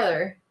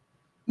farther.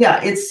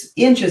 Yeah, it's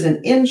inches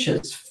and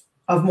inches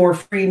of more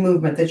free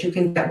movement that you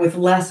can get with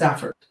less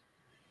effort.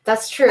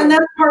 That's true. And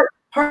that's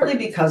partly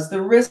because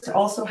the wrist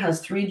also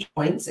has 3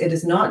 joints. It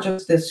is not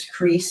just this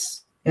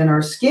crease in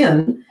our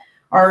skin.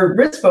 Our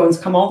wrist bones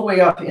come all the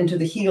way up into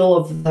the heel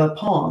of the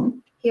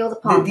palm. Heel of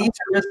the palm. These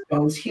are wrist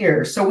bones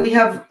here. So we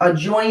have a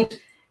joint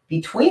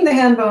between the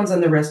hand bones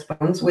and the wrist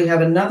bones. We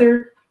have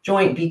another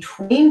joint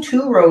between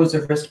 2 rows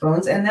of wrist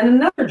bones, and then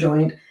another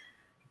joint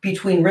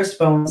between wrist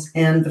bones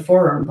and the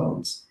forearm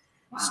bones.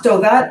 Wow.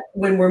 So that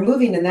when we're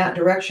moving in that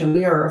direction,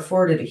 we are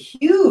afforded a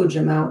huge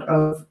amount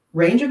of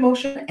range of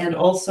motion. And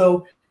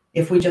also,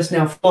 if we just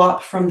now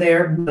flop from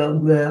there, blah,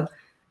 blah,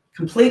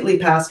 completely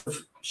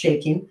passive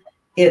shaking,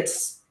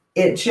 there's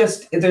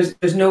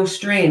no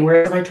strain.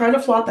 Whereas if I try to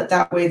flop it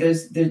that way,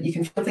 you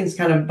can feel things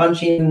kind of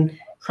bunching and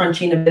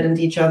crunching a bit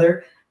into each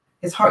other.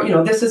 It's hard,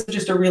 this is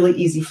just a really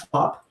easy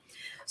flop.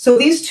 So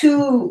these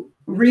 2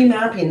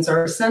 remappings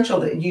are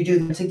essential that you do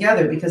them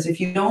together, because if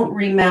you don't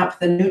remap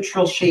the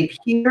neutral shape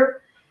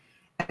here,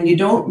 and you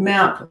don't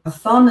map the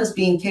thumb as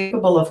being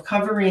capable of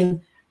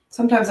covering,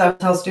 sometimes I'll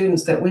tell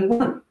students that we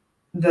want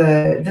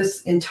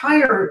this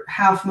entire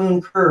half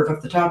moon curve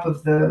of the top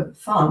of the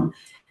thumb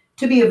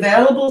to be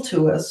available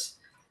to us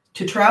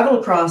to travel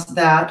across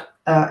that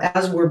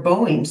as we're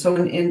bowing. So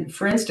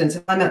for instance,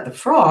 if I'm at the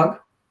frog,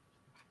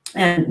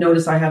 and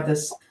notice I have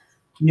this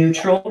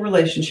neutral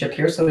relationship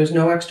here, so there's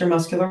no extra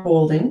muscular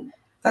holding.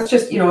 That's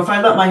just, if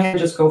I let my hand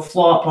just go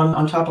flop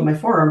on top of my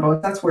forearm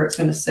bone, that's where it's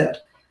going to sit.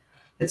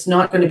 It's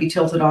not going to be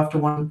tilted off to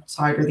one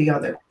side or the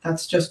other.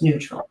 That's just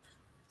neutral.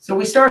 So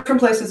we start from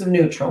places of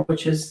neutral,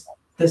 which is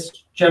this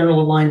general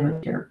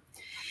alignment here.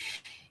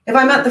 If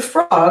I'm at the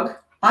frog,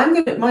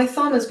 my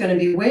thumb is going to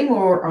be way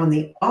more on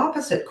the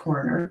opposite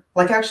corner,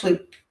 like actually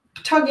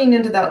tugging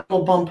into that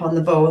little bump on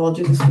the bow. I'll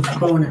do this with the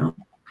bow now.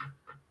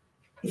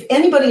 If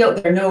anybody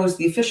out there knows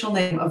the official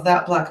name of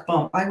that black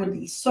bump, I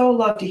would so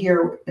love to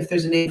hear if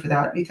there's a name for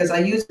that, because I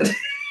use it.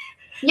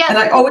 Yes. And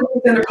I always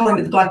end up calling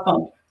it the black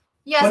bump.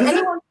 Yes,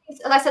 anyone,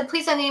 like I said,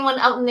 please send anyone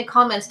out in the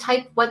comments,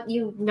 type what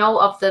you know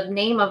of the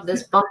name of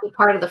this bumpy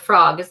part of the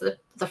frog. Is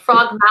the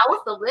frog mouth,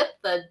 the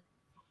lip,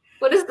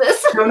 what is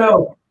this?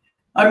 No.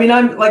 I mean,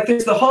 I'm like,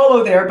 there's the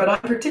hollow there, but I'm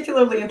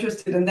particularly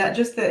interested in that,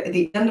 just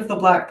the end of the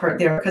black part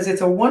there, because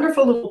it's a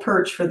wonderful little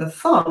perch for the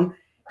thumb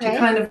to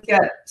kind of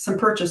get some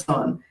purchase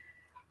on.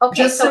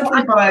 Okay, just so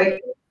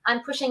simply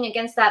I'm pushing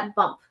against that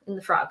bump in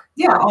the frog.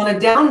 Yeah, on a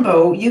down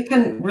bow, you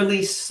can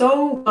release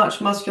so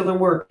much muscular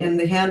work in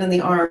the hand and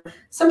the arm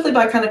simply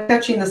by kind of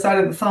catching the side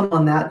of the thumb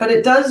on that. But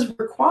it does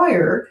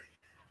require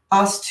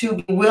us to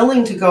be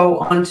willing to go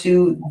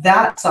onto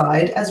that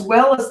side, as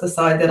well as the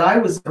side that I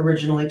was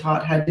originally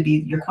taught had to be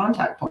your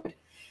contact point.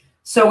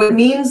 So it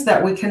means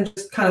that we can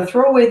just kind of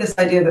throw away this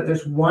idea that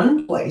there's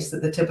one place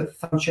that the tip of the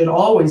thumb should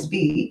always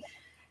be,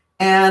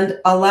 and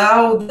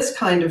allow this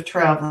kind of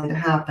traveling to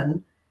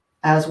happen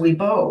as we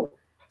bow.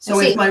 So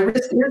if my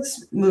wrist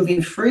is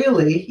moving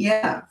freely,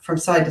 from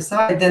side to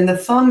side, then the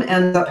thumb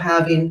ends up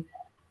having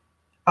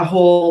a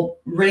whole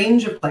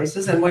range of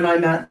places. And when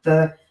I'm at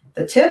the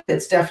tip,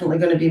 it's definitely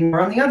going to be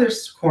more on the other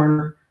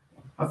corner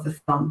of the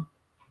thumb.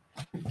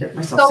 Get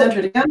myself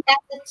centered again. At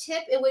the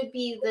tip, it would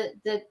be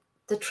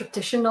the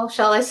traditional,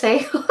 shall I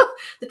say,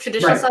 the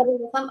traditional side of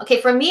the thumb.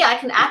 Okay, for me, I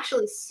can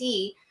actually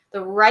see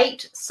the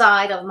right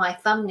side of my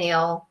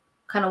thumbnail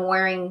kind of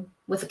wearing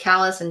with a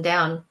callus and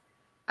down.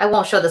 I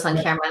won't show this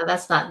on camera.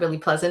 That's not really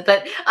pleasant,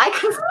 but I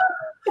can.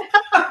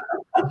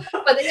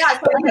 But yeah,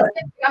 so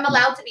I'm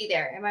allowed to be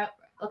there. Am I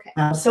okay?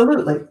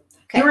 Absolutely.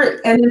 Okay.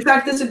 And in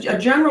fact, this is a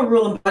general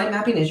rule in body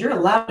mapping: is you're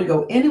allowed to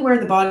go anywhere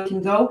the body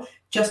can go.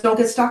 Just don't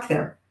get stuck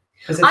there.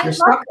 Because if you're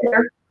stuck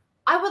there.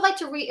 I would like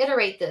to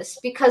reiterate this,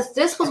 because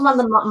this was one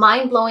of the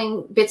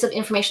mind-blowing bits of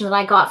information that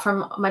I got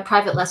from my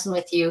private lesson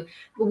with you.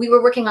 We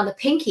were working on the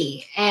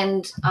pinky,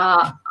 and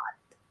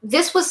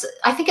this was,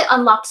 I think it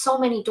unlocked so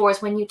many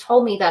doors when you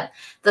told me that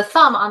the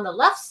thumb on the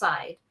left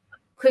side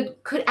could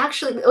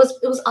actually, it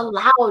was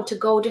allowed to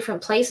go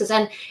different places.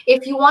 And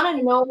if you want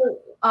to know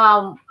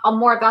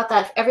more about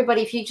that,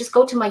 everybody, if you just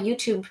go to my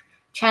YouTube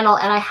channel,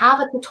 and I have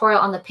a tutorial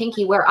on the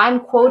pinky where I'm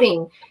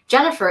quoting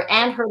Jennifer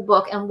and her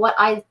book and what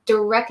I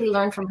directly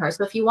learned from her.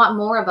 So if you want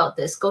more about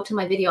this, go to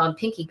my video on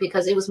pinky,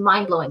 because it was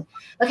mind-blowing.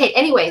 Okay,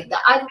 anyway,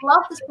 I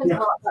love this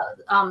principle.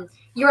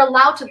 You're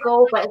allowed to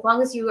go, but as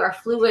long as you are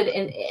fluid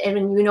and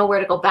you know where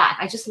to go back.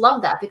 I just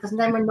love that, because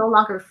then we're no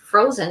longer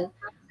frozen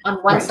on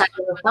one side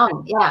of the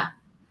thumb.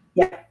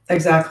 Yeah,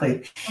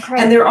 exactly.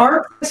 Okay. And there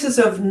are places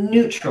of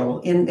neutral.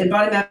 In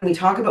body mapping, we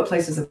talk about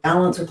places of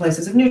balance or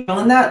places of neutral.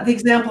 And the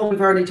example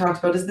we've already talked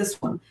about is this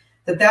one.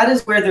 That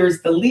is where there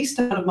is the least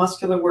amount of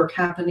muscular work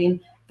happening.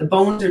 The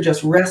bones are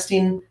just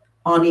resting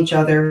on each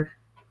other,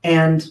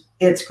 and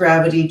it's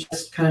gravity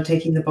just kind of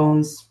taking the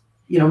bones.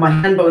 My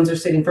hand bones are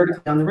sitting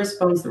vertically on the wrist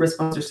bones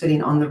are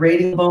sitting on the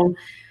radial bone.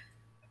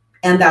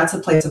 And that's a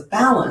place of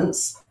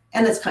balance.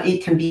 and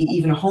it can be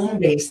even a home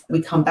base that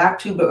we come back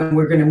to, but when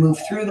we're going to move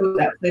through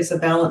that place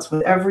of balance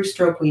with every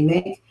stroke we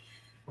make.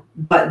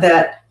 But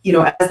that, you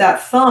know, as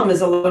that thumb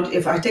is allowed,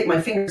 if I take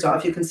my fingers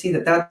off, you can see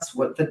that that's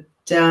what the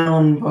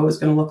down bow is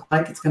going to look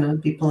like. It's going to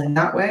be pulling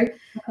that way.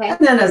 Okay. And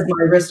then as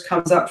my wrist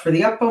comes up for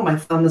the up bow, my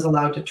thumb is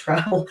allowed to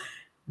travel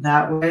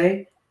that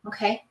way.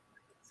 Okay.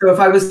 So if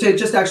I was to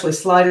just actually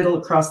slide it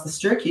across the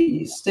stick,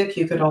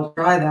 you could all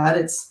try that.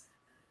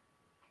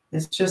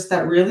 It's just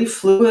that really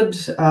fluid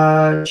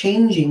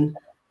changing.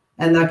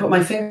 And I put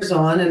my fingers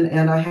on,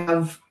 and I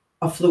have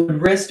a fluid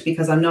wrist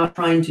because I'm not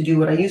trying to do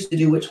what I used to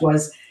do, which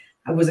was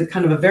I was a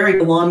kind of a very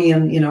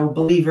Galamian, you know,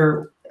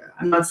 believer.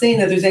 I'm not saying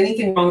that there's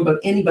anything wrong about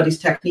anybody's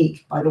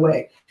technique, by the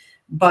way,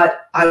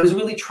 but I was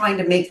really trying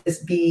to make this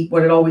be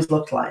what it always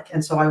looked like.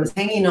 And so I was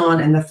hanging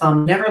on, and the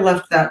thumb never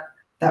left that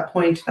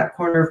point, that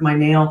corner of my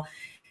nail,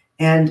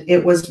 and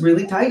it was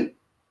really tight.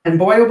 And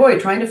boy, oh boy,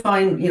 trying to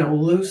find, you know,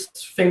 loose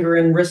finger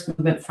and wrist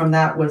movement from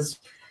that was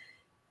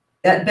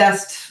at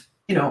best,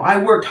 you know, I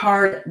worked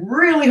hard,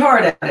 really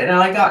hard at it, and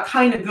I got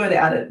kind of good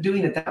at it,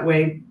 doing it that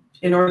way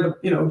in order to,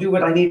 you know, do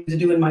what I needed to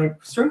do in my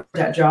string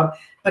quartet job,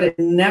 but it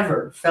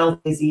never felt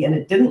easy, and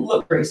it didn't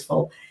look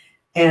graceful.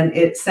 And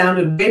it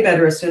sounded way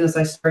better as soon as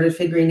I started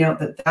figuring out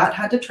that that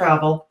had to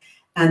travel,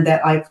 and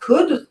that I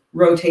could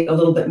rotate a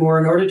little bit more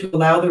in order to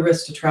allow the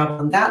wrist to travel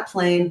in that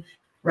plane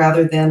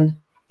rather than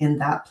in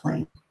that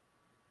plane.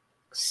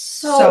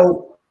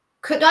 So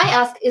could I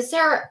ask,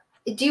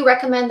 do you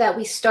recommend that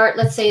we start,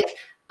 let's say,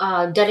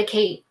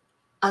 dedicate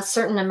a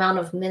certain amount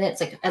of minutes,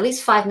 like at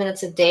least 5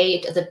 minutes a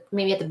day,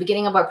 maybe at the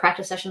beginning of our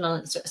practice session,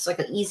 on it's like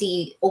an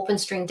easy open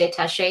string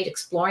détaché,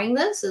 exploring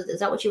this? Is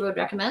that what you would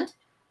recommend?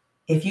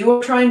 If you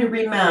are trying to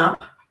remap,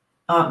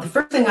 the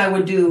first thing I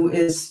would do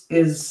is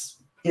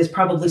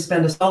probably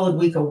spend a solid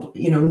week of,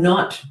 you know,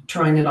 not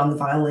trying it on the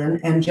violin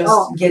and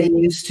just getting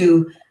used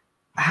to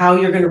how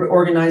you're going to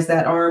organize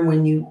that arm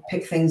when you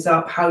pick things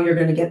up, how you're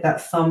going to get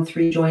that thumb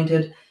three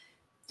jointed.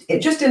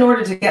 Just in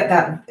order to get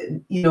that,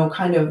 you know,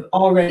 kind of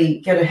already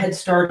get a head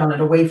start on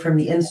it away from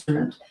the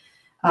instrument.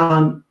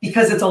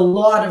 Because it's a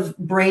lot of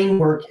brain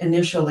work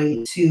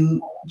initially to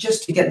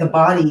get the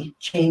body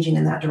changing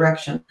in that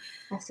direction.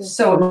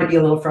 So it might be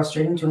a little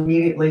frustrating to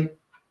immediately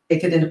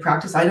take it into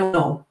practice. I don't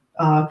know.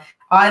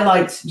 I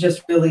liked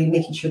just really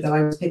making sure that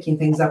I was picking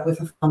things up with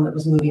a thumb that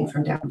was moving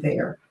from down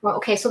there. Well,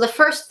 okay, so the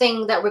first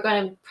thing that we're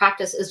going to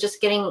practice is just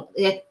getting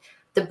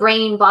the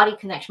brain-body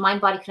connection,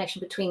 mind-body connection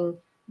between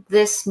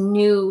this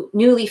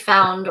newly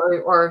found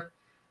or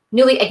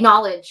newly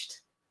acknowledged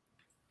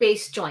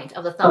base joint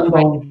of the thumb.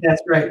 Right?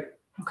 That's right.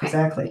 Okay.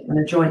 Exactly. And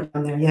a joint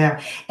on there.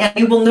 Yeah. And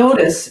you will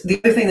notice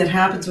the other thing that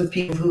happens with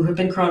people who have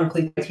been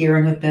chronically here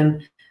and have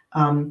been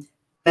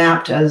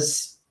mapped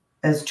as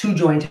two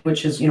joint,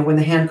 which is, you know, when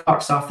the hand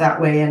cocks off that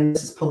way and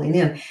this is pulling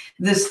in.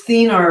 This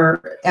thenar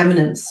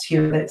eminence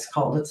here, that's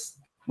called,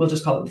 we'll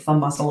just call it the thumb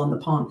muscle on the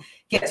palm,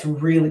 gets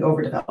really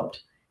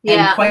overdeveloped.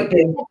 Yeah. And quite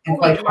big and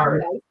quite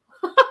hard.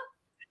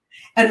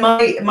 And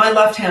my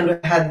left hand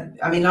had,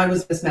 I mean, I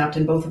was mismapped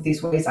in both of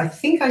these ways. I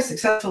think I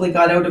successfully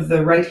got out of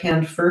the right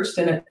hand first,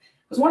 and it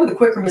was one of the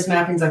quicker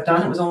mismappings I've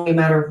done. It was only a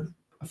matter of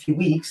a few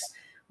weeks,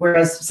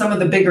 whereas some of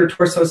the bigger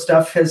torso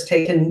stuff has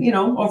taken, you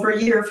know, over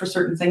a year for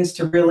certain things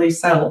to really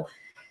settle.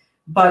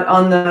 But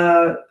on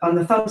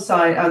the thumb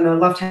side, on the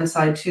left hand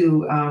side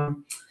too,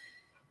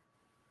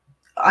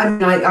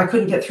 I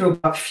couldn't get through a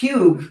Bach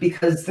fugue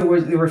because there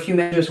were a few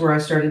measures where I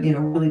started, you know,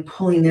 really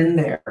pulling in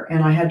there,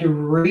 and I had to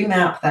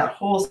remap that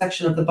whole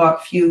section of the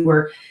Bach fugue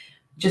where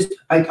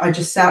I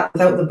just sat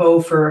without the bow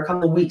for a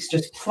couple of weeks,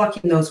 just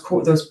plucking those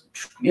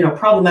you know,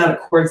 problematic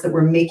chords that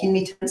were making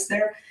me tense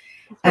there,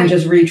 and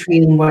just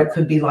retraining what it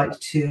could be like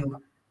to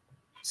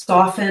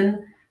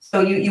soften. So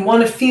you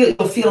want to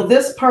you'll feel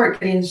this part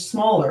getting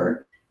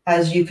smaller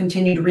as you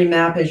continue to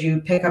remap, as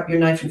you pick up your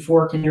knife and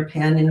fork and your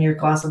pen and your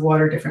glass of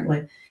water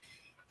differently.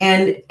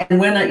 And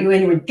when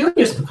you're doing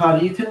your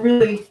spiccato, you can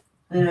really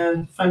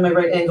find my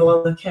right angle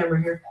on the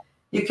camera here.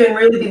 You can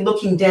really be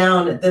looking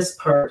down at this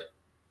part.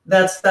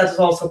 That's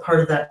also part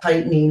of that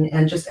tightening,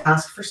 and just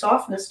ask for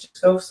softness. Just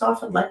go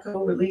soften, let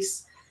go,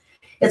 release.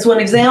 It's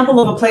one example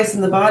of a place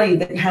in the body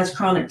that has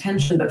chronic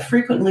tension, but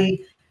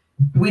frequently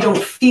we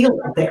don't feel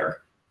it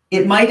there.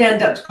 It might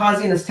end up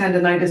causing us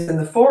tendonitis in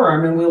the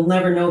forearm, and we'll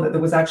never know that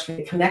there was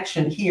actually a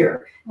connection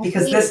here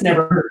because this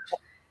never hurt.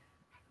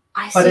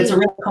 But it's a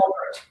real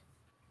culprit.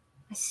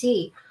 I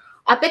see.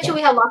 I bet you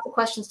we have lots of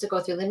questions to go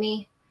through.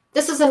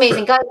 This is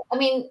amazing. Guys, I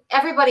mean,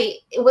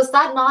 everybody, was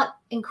that not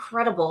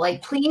incredible?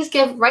 Like, please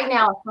give right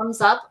now a thumbs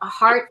up, a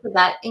heart for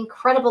that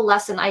incredible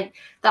lesson.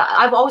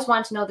 I've always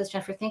wanted to know this,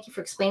 Jennifer. Thank you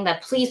for explaining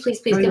that. Please, please,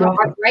 please give a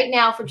heart right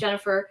now for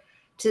Jennifer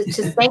to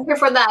thank her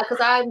for that,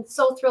 because I'm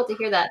so thrilled to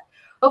hear that.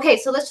 Okay,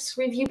 so let's just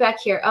review back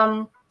here.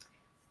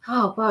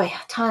 Oh boy,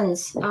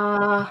 tons.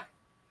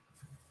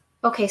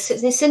 Okay,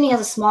 Sydney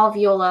has a small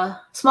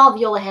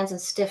viola hands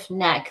and stiff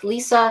neck.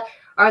 Lisa,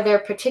 are there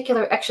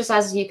particular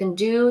exercises you can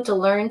do to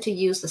learn to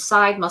use the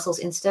side muscles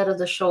instead of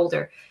the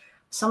shoulder?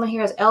 Someone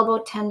here has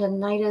elbow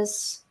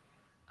tendonitis.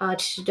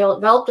 She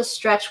developed a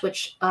stretch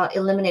which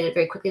eliminated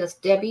very quickly. That's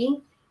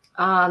Debbie.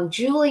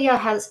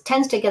 Julia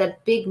tends to get a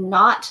big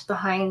knot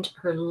behind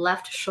her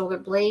left shoulder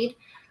blade.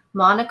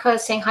 Monica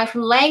is saying hi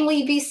from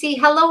Langley, BC.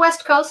 Hello,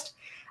 West Coast.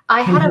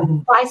 I had a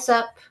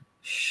bicep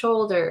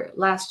shoulder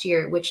last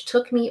year, which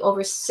took me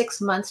over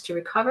 6 months to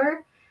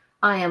recover.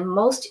 I am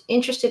most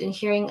interested in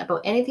hearing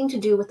about anything to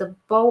do with the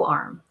bow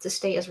arm to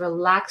stay as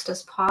relaxed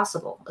as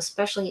possible,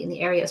 especially in the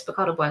area of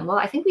spiccato bowing. Well,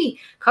 I think we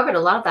covered a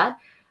lot of that.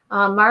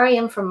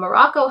 Mariam from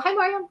Morocco. Hi,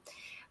 Mariam.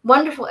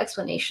 Wonderful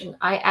explanation.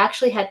 I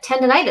actually had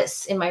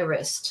tendonitis in my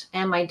wrist,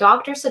 and my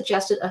doctor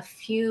suggested a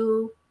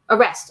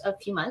rest of a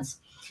few months.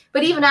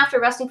 But even after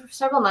resting for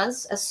several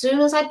months, as soon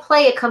as I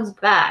play, it comes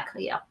back.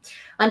 Yeah.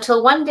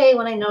 Until one day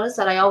when I noticed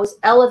that I always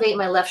elevate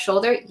my left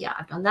shoulder. Yeah,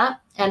 I've done that.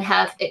 And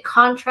have it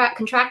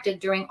contracted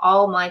during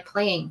all my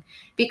playing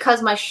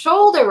because my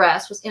shoulder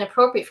rest was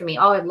inappropriate for me.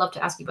 Oh, I'd love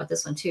to ask you about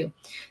this one too.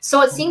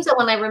 So it seems that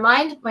when I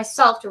remind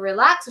myself to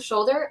relax the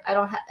shoulder, I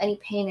don't have any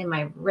pain in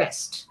my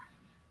wrist.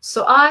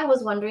 So I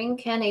was wondering,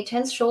 can a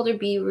tense shoulder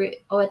be,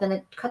 oh, then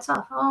it cuts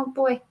off. Oh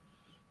boy.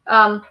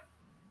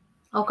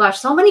 Oh gosh,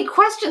 so many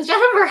questions,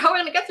 Jennifer. How are we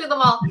going to get through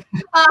them all?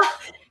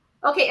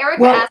 Okay,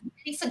 Erica asked,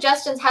 any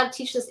suggestions how to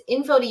teach this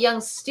info to young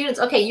students?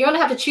 Okay, you're going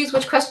to have to choose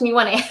which question you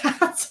want to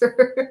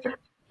answer.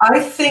 I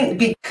think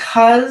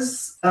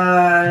because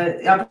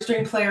upper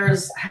string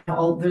players,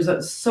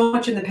 there's so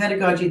much in the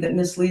pedagogy that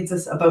misleads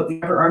us about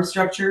the upper arm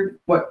structure,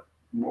 what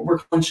we're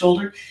calling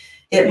shoulder.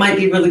 It might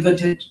be really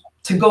good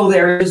to go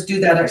there and just do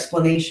that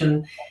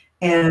explanation.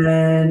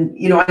 And,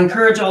 you know, I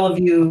encourage all of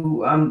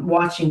you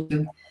watching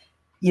to,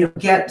 you know,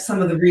 get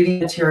some of the reading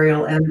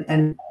material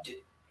and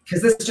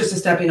because this is just a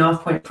stepping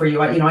off point for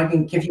you. I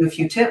can give you a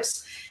few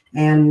tips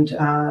and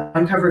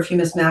uncover a few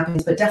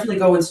mismappings, but definitely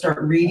go and start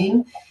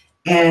reading.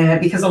 And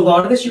because a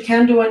lot of this you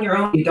can do on your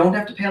own, you don't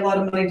have to pay a lot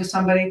of money to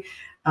somebody.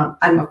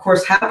 I'm of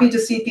course happy to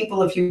see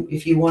people if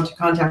you want to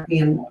contact me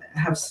and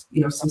have,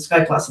 you know, some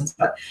Skype lessons.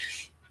 But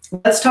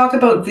let's talk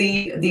about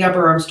the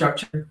upper arm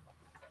structure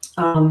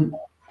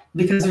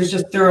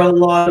because there are a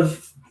lot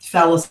of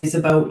fallacies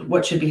about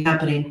what should be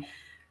happening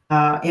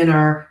in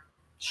our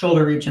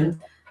shoulder region.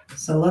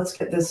 So let's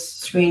get this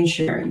screen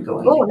sharing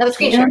going. Oh, another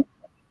screen share.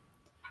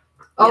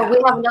 Oh, yeah. We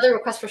have another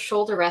request for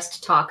shoulder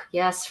rest talk.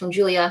 Yes, from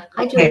Julia.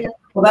 Hi, Julia.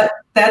 Well,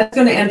 that's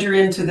going to enter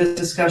into this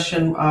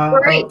discussion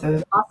about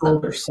the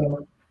shoulder.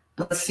 So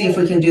let's see if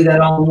we can do that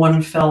all in one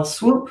fell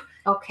swoop.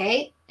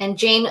 Okay. And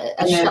Jane,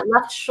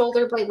 left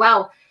shoulder blade.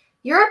 Wow,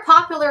 you're a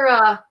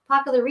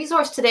popular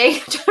resource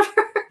today,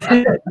 Jennifer.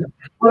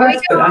 Well,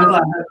 that's good. I'm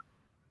glad.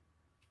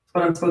 That's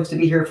what I'm supposed to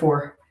be here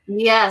for.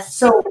 Yes.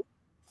 So,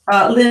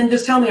 Lynn,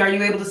 just tell me, are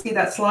you able to see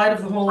that slide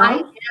of the whole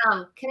line? I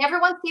am. Can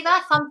everyone see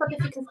that? Thumbs up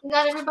if you can see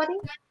that, everybody.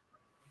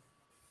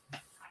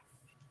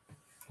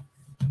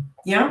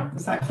 Yeah,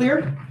 is that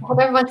clear? I hope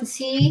everyone can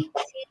see.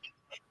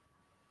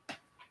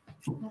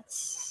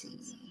 Let's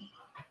see.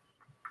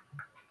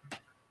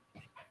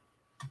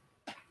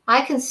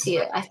 I can see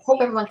it. I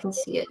hope everyone can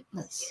see it.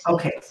 Let's see.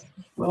 Okay.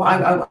 Well,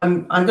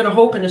 I'm going to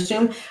hope and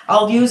assume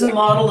I'll use a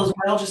model as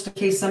well, just in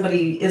case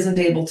somebody isn't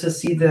able to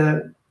see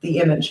the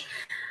image.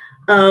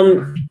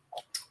 The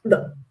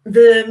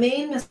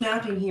main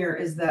mismapping here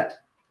is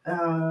that,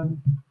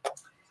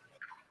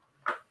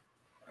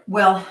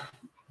 well,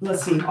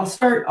 let's see. I'll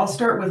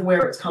start with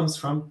where it comes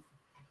from,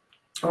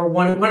 or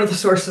one of the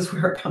sources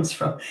where it comes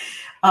from.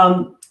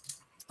 A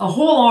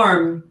whole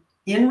arm,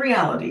 in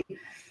reality,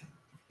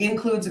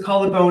 includes a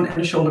collarbone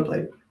and a shoulder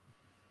blade,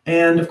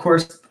 and of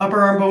course,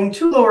 upper arm bone,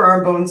 2 lower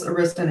arm bones, a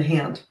wrist, and a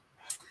hand.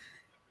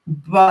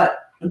 But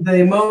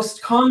the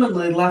most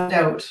commonly left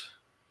out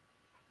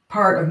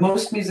part of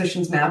most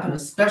musicians' map, and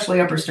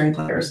especially upper string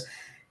players,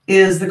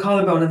 is the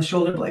collarbone and the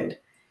shoulder blade.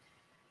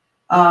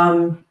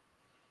 And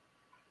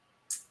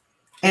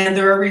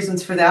there are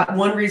reasons for that.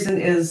 One reason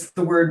is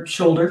the word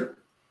shoulder,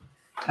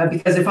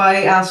 because if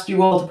I asked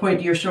you all to point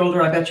to your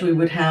shoulder, I bet you we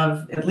would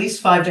have at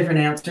least 5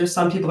 different answers.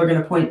 Some people are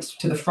going to point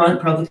to the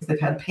front, probably because they've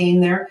had pain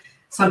there.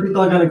 Some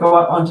people are going to go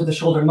up onto the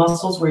shoulder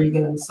muscles where you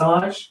get a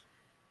massage.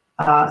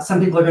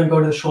 Some people are going to go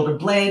to the shoulder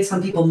blade.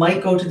 Some people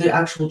might go to the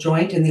actual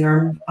joint in the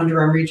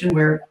underarm region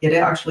where it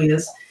actually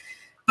is.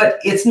 But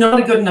it's not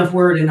a good enough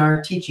word in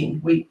our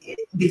teaching.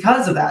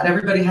 Because of that,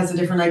 everybody has a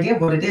different idea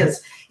of what it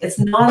is. It's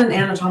not an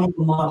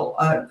anatomical model.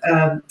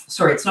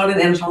 It's not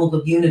an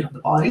anatomical unit of the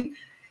body.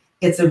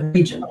 It's a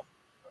region.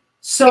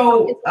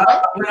 So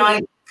when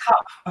I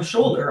cup a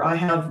shoulder, I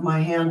have my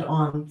hand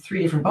on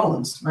 3 different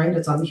bones, right?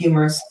 It's on the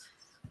humerus,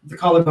 the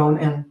collarbone,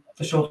 and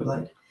the shoulder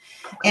blade.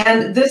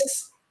 And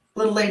this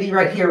little lady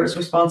right here is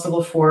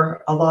responsible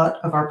for a lot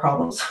of our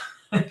problems.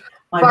 My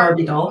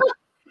Barbie doll.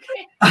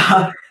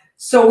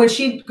 So when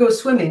she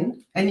goes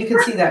swimming, and you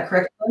can see that,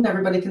 correct?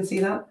 Everybody can see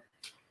that?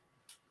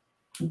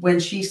 When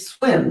she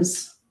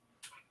swims,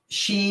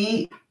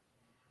 she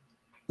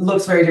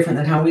looks very different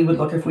than how we would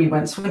look if we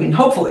went swimming,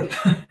 hopefully.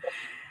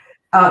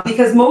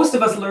 Because most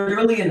of us learned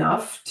early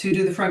enough to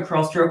do the front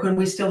crawl stroke when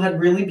we still had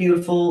really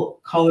beautiful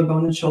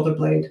collarbone and shoulder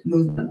blade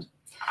movement.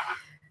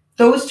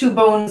 Those 2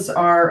 bones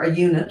are a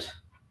unit.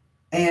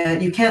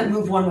 and you can't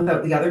move one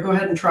without the other. Go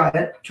ahead and try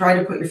it. Try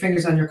to put your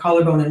fingers on your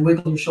collarbone and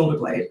wiggle your shoulder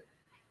blade.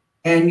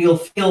 And you'll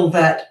feel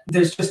that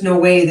there's just no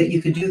way that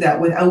you could do that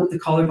without the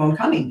collarbone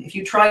coming. If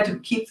you try to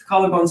keep the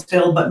collarbone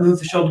still but move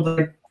the shoulder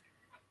blade,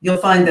 you'll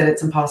find that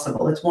it's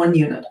impossible. It's one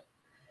unit.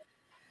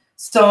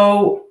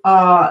 So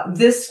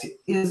this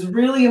is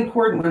really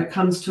important when it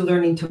comes to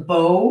learning to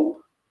bow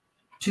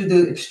to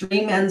the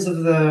extreme ends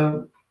of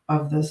the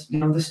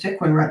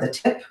stick. When we're at the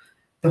tip,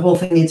 the whole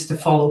thing needs to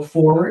follow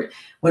forward.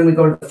 When we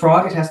go to the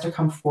frog, it has to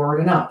come forward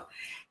and up.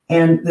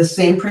 And the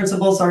same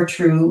principles are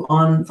true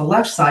on the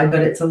left side,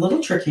 but it's a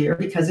little trickier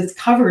because it's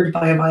covered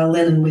by a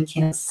violin and we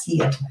can't see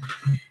it.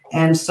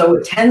 And so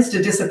it tends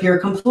to disappear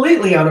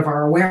completely out of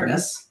our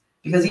awareness,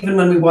 because even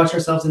when we watch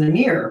ourselves in a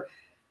mirror,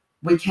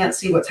 we can't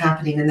see what's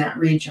happening in that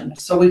region.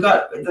 So we've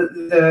got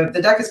the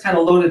deck is kind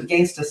of loaded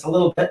against us a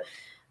little bit.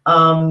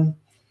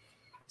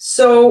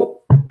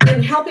 So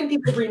in helping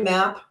people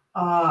remap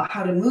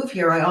how to move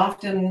here, I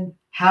often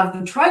have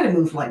them try to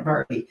move like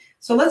Barbie.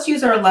 So let's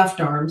use our left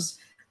arms.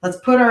 Let's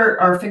put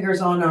our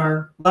fingers on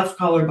our left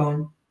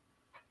collarbone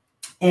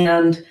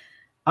and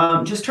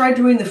just try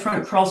doing the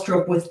front crawl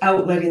stroke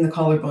without letting the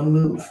collarbone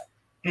move.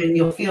 And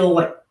you'll feel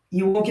like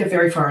you won't get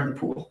very far in the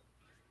pool,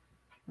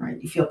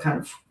 right? You feel kind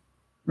of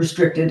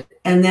restricted.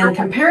 And then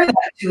compare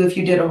that to if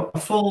you did a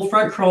full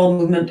front crawl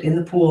movement in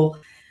the pool,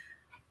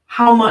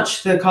 how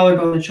much the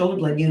collarbone and shoulder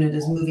blade unit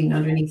is moving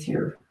underneath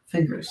your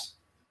fingers.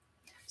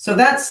 So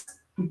that's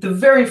the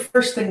very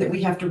first thing that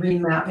we have to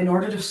remap in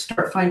order to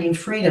start finding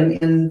freedom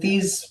in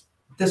this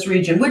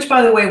region, which,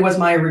 by the way, was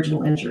my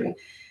original injury.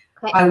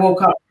 Okay. I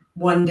woke up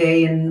one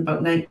day in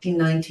about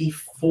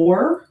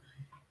 1994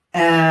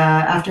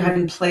 after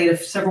having played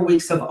several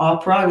weeks of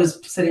opera. I was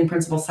sitting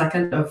principal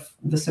second of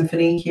the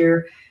symphony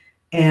here,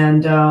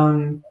 and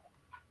I'd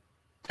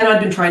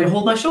been trying to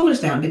hold my shoulders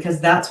down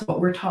because that's what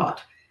we're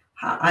taught.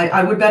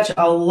 I would bet you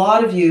a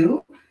lot of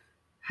you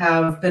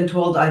have been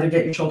told either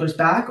get your shoulders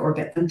back or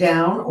get them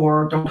down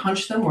or don't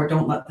hunch them or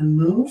don't let them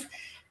move.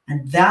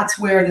 And that's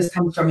where this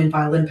comes from in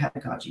violin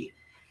pedagogy.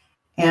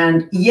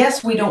 And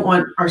yes, we don't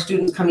want our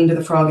students coming to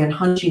the frog and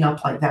hunching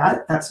up like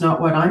that. That's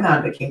not what I'm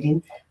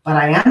advocating. But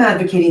I am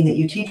advocating that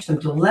you teach them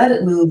to let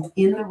it move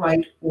in the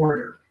right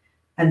order.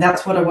 And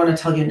that's what I want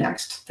to tell you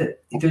next,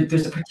 that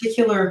there's a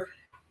particular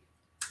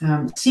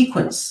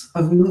sequence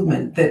of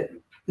movement that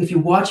if you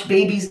watch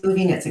babies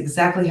moving, it's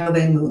exactly how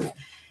they move.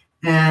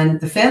 And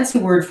the fancy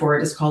word for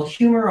it is called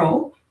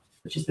humero,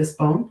 which is this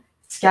bone,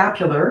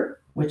 scapular,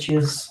 which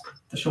is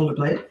the shoulder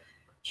blade,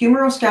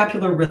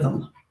 humeroscapular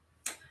rhythm.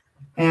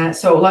 And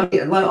so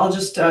I'll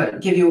just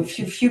give you a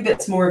few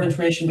bits more of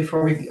information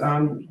before we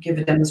give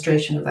a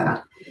demonstration of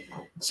that.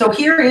 So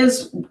here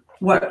is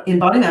what in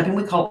body mapping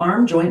we call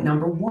arm joint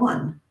number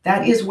 1.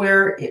 That is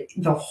where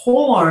the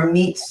whole arm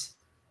meets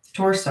the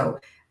torso.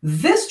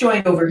 This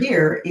joint over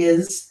here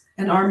is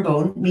an arm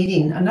bone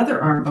meeting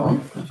another arm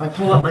bone. If I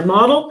pull up my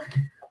model,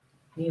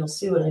 you'll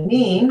see what I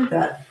mean,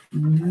 that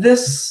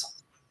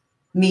this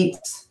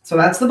meets, so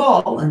that's the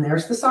ball and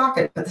there's the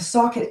socket, but the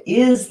socket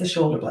is the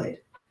shoulder blade.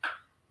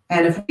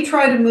 And if we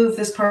try to move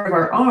this part of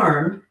our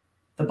arm,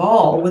 the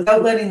ball,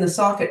 without letting the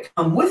socket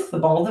come with the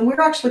ball, then we're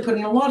actually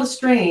putting a lot of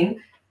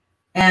strain,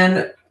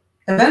 and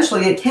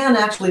eventually it can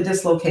actually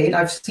dislocate.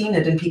 I've seen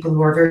it in people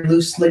who are very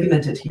loose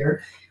ligamented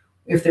here.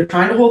 If they're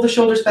trying to hold the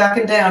shoulders back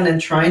and down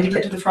and trying to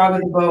get to the frog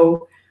with the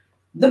bow,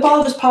 the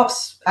ball just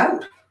pops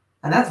out.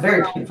 And that's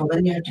very painful.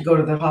 Then you have to go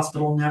to the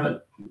hospital and have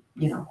it,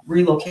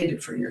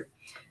 relocated for you.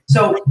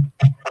 So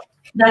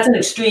that's an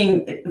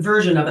extreme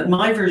version of it.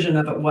 My version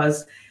of it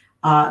was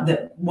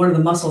that one of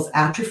the muscles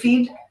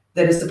atrophied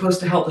that is supposed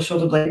to help the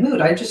shoulder blade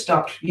move. I just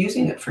stopped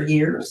using it for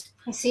years.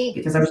 I see.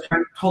 Because I was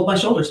trying to hold my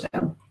shoulders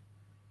down.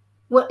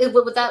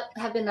 Would that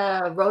have been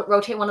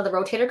rotate one of the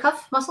rotator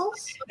cuff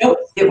muscles? Nope,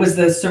 it was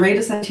the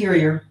serratus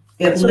anterior.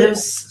 It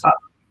lives,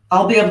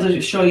 I'll be able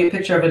to show you a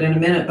picture of it in a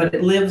minute, but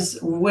it lives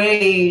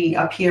way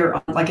up here.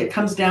 Like it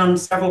comes down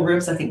several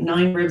ribs, I think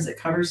 9 ribs it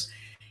covers,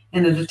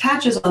 and it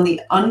attaches on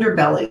the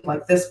underbelly,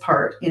 like this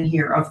part in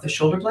here of the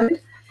shoulder blade.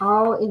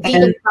 Oh, deep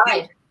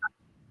inside.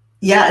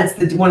 Yeah,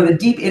 it's one of the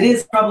deep, it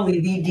is probably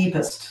the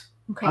deepest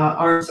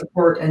arm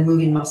support and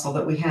moving muscle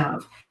that we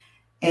have.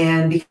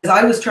 And because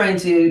I was trying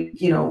to,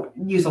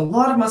 use a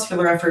lot of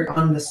muscular effort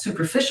on the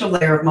superficial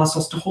layer of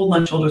muscles to hold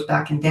my shoulders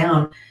back and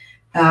down,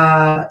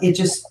 it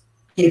just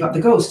gave up the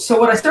ghost. So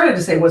what I started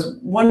to say was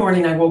one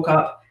morning I woke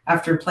up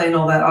after playing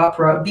all that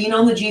opera, being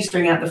on the G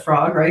string at the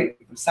frog, right?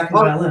 Second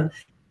violin,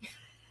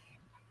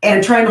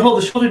 and trying to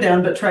hold the shoulder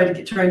down, but trying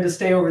to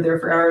stay over there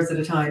for hours at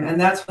a time. And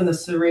that's when the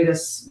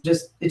serratus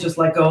just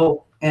let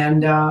go.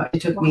 And it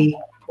took me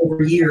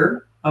over a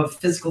year of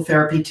physical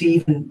therapy to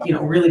even,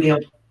 really be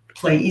able to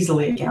play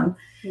easily again.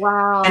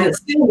 Wow. And it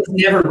still was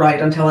never right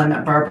until I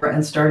met Barbara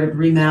and started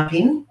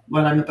remapping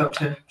what I'm about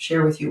to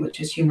share with you,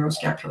 which is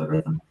humeroscapular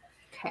rhythm.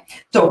 Okay.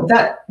 So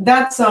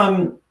that's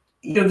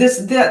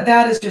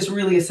that is just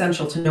really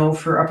essential to know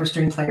for upper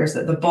string players,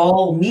 that the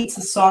ball meets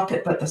the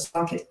socket, but the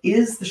socket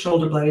is the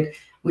shoulder blade,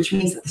 which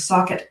means that the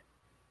socket,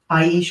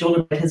 i.e.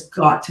 shoulder blade, has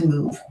got to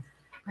move.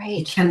 Right.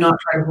 You cannot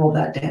try to hold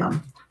that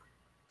down.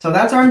 So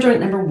that's arm joint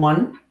number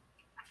 1.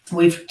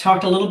 We've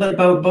talked a little bit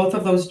about both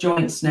of those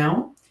joints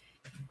now.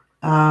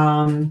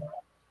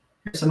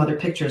 Here's some other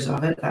pictures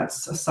of it.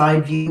 That's a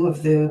side view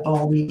of the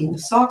ball meeting the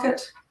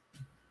socket.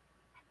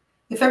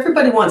 If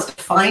everybody wants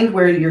to find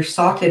where your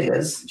socket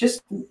is,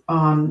 just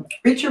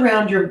reach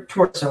around your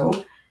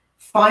torso,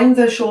 find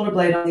the shoulder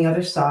blade on the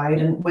other side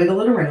and wiggle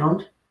it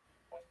around.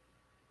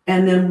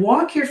 And then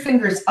walk your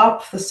fingers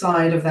up the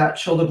side of that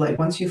shoulder blade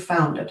once you've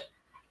found it.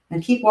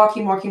 And keep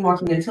walking, walking,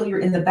 walking until you're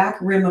in the back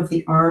rim of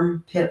the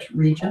armpit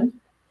region.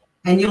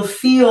 And you'll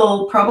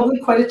feel probably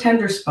quite a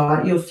tender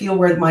spot. You'll feel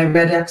where my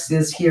red X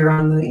is here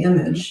on the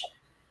image.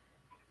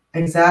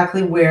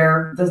 Exactly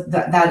where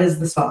that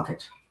is the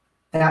socket,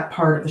 that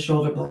part of the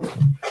shoulder blade.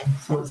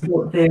 So it's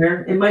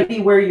there. It might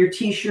be where your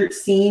t-shirt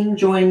seam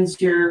joins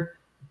the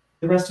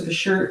rest of the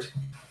shirt.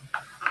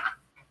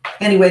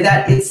 Anyway,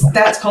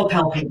 that's called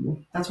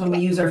palpating. That's when we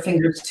use our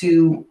fingers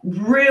to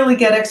really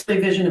get X-ray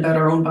vision about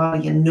our own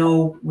body and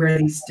know where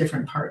these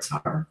different parts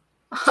are.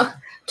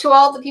 To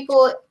all the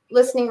people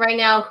listening right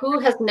now, who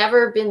has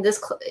never been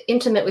this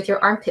intimate with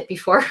your armpit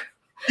before?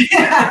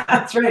 Yeah,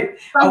 that's right.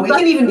 Oh, we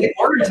can even get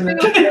more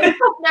intimate. I've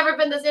never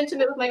been this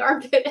intimate with my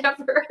armpit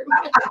ever.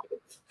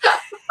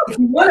 If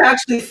you want to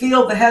actually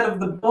feel the head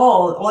of the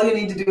ball, all you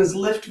need to do is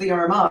lift the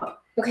arm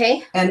up.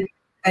 Okay.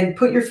 And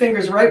put your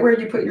fingers right where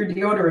you put your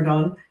deodorant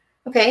on.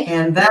 Okay.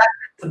 And that's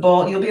the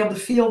ball. You'll be able to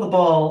feel the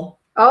ball.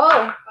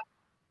 Oh.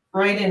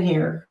 Right in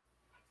here.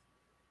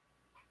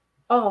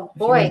 Oh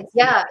boy.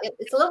 Yeah.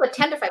 It's a little bit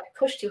tender if I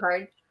push too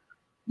hard.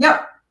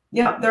 Yep.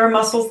 Yeah. There are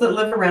muscles that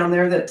live around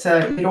there that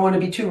you don't want to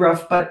be too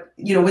rough. But,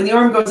 you know, when the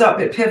arm goes up,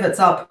 it pivots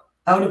up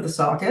out of the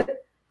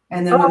socket.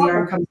 And then when the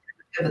arm comes down,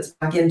 it pivots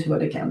back into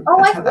it again. Oh,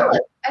 I feel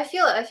it. I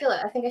feel it. I feel it.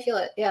 I think I feel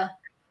it. Yeah.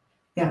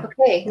 Yeah.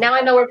 Okay. Now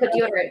I know where to put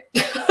deodorant.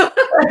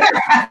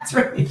 That's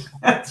right.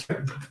 That's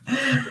right.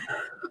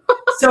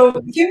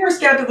 So humerus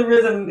scapular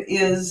rhythm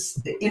is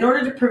in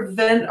order to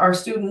prevent our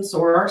students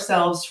or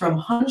ourselves from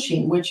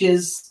hunching, which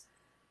is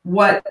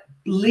what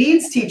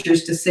leads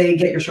teachers to say,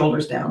 get your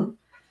shoulders down.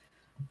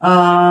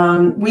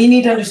 We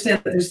need to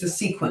understand that there's the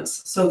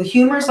sequence. So the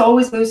humerus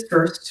always moves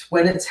first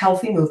when it's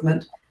healthy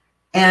movement,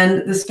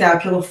 and the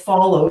scapula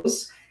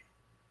follows.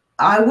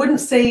 I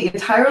wouldn't say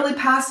entirely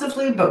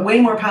passively, but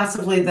way more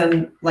passively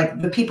than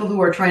like the people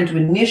who are trying to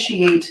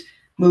initiate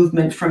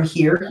movement from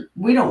here.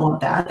 We don't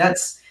want that.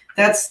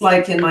 That's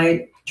like in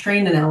my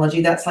train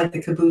analogy, that's like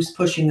the caboose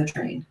pushing the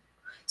train.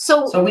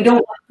 So we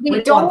don't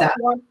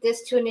want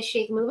this to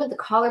initiate movement, the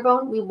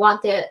collarbone. We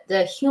want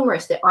the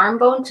humerus, the arm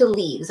bone to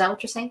lead. Is that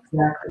what you're saying?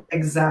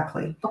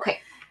 Exactly.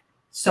 Okay.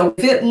 So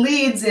if it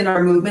leads in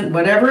our movement,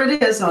 whatever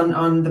it is,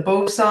 on the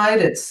bow side,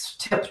 it's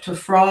tip to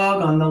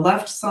frog. On the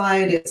left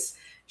side, it's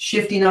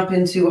shifting up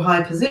into a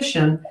high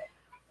position.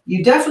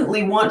 You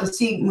definitely want to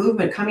see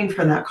movement coming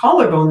from that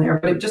collarbone there,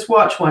 but just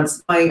watch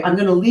once. I'm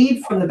going to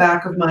lead from the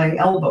back of my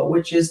elbow,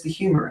 which is the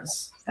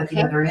humerus at the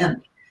other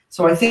end.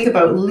 So I think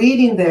about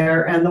leading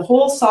there, and the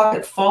whole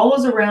socket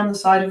follows around the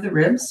side of the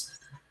ribs,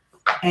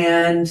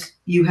 and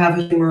you have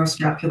a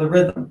humeroscapular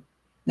rhythm.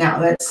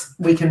 Now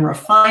we can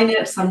refine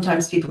it.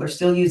 Sometimes people are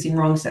still using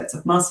wrong sets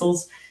of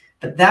muscles,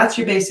 but that's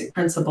your basic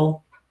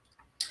principle.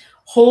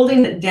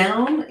 Holding it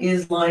down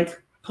is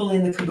like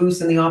pulling the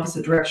caboose in the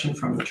opposite direction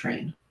from the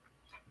train.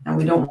 And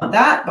we don't want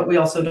that, but we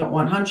also don't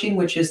want hunching,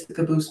 which is the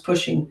caboose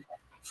pushing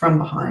from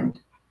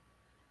behind.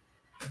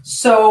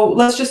 So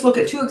let's just look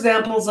at 2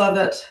 examples of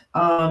it.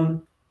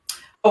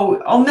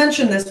 I'll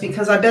mention this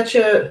because I bet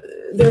you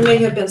there may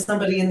have been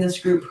somebody in this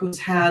group who's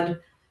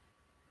had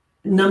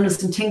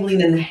numbness and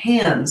tingling in the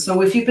hands.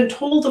 So if you've been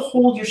told to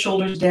hold your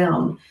shoulders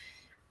down,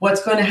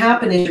 what's going to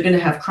happen is you're going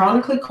to have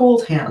chronically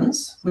cold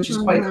hands, which is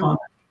quite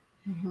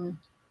common.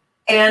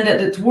 And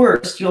at its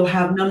worst, you'll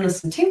have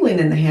numbness and tingling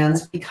in the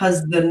hands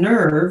because the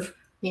nerve,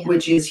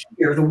 which is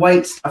here, the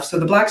white stuff. So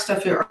the black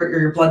stuff are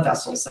your blood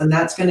vessels, and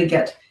that's going to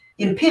get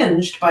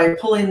impinged by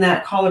pulling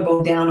that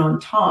collarbone down on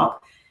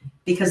top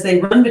because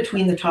they run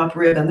between the top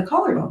rib and the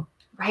collarbone.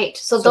 Right.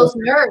 So those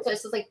nerves,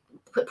 it's like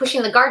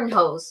pushing the garden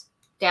hose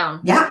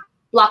down. Yeah.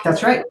 Blocking.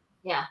 That's right.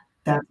 Yeah.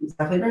 That's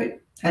exactly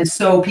right. And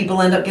so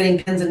people end up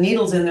getting pins and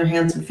needles in their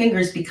hands and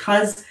fingers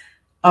because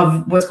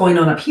of what's going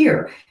on up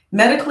here.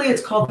 Medically,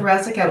 it's called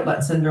thoracic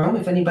outlet syndrome.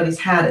 If anybody's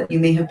had it, you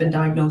may have been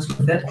diagnosed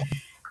with it.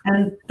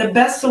 And the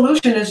best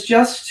solution is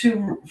just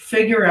to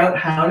figure out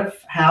how to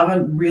have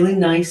a really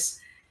nice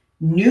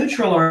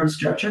neutral arm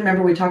structure.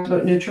 Remember, we talked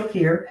about neutral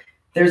here.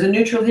 There's a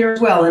neutral here as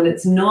well, and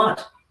it's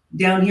not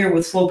down here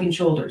with sloping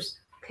shoulders.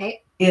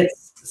 Okay.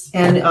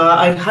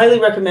 I highly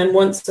recommend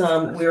once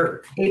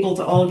we're able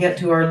to all get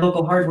to our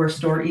local hardware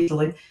store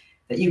easily,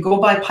 that you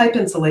go buy pipe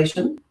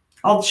insulation.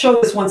 I'll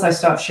show this once I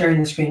stop sharing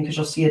the screen because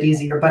you'll see it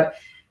easier. But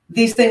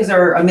these things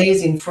are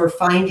amazing for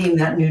finding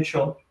that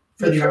neutral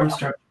for the arm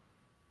structure.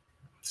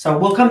 So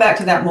we'll come back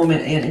to that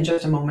moment in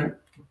just a moment.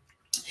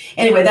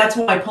 Anyway, that's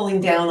why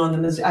pulling down on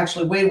them is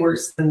actually way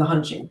worse than the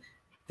hunching.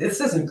 This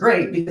isn't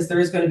great because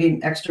there is going to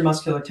be extra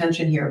muscular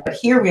tension here. But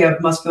here we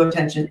have muscular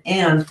tension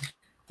and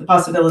the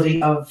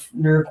possibility of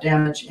nerve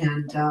damage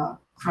and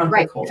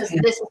chronic cold. Because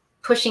this is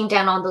pushing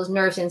down on those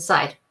nerves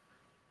inside.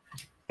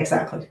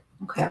 Exactly.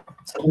 Okay. Yeah.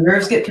 So the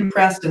nerves get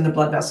compressed and the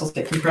blood vessels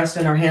get compressed,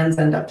 and our hands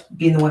end up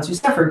being the ones who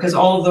suffer because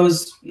all of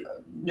those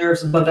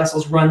nerves and blood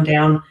vessels run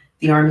down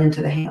the arm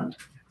into the hand.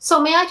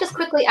 So may I just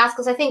quickly ask,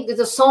 because I think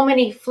there's so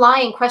many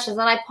flying questions,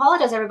 and I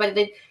apologize,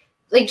 everybody.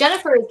 Like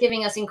Jennifer is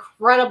giving us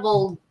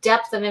incredible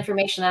depth of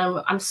information.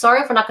 And I'm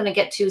sorry if we're not going to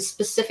get to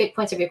specific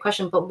points of your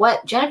question, but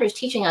what Jennifer is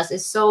teaching us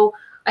is so,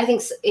 I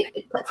think,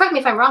 correct me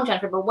if I'm wrong,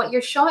 Jennifer, but what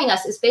you're showing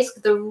us is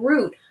basically the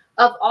root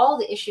of all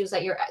the issues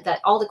that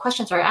all the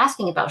questions are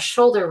asking about: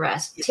 shoulder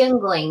rest,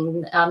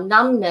 tingling,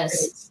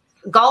 numbness,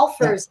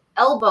 golfer's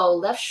elbow,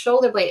 left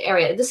shoulder blade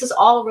area. This is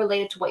all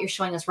related to what you're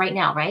showing us right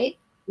now, right?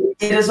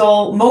 It is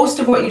all, most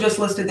of what you just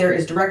listed there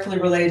is directly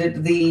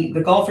related. The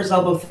golfer's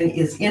elbow thing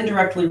is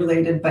indirectly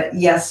related, but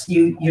yes,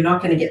 you're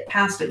not going to get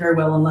past it very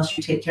well unless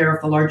you take care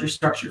of the larger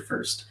structure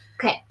first.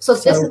 Okay, so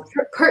this is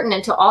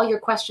pertinent to all your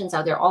questions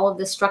out there, all of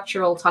this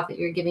structural talk that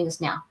you're giving us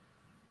now.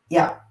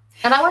 Yeah.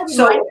 And I want to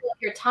be mindful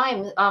of your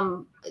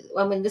time.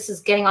 When this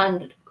is getting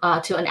on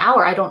to an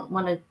hour, I don't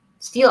want to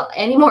steal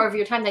any more of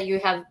your time that you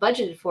have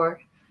budgeted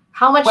for.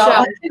 How much?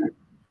 Well,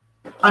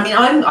 I mean,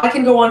 I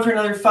can go on for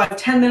another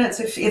 5-10 minutes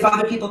if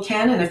other people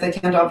can, and if they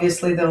can't,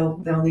 obviously they'll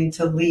need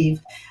to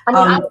leave. I mean,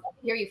 I want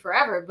to hear you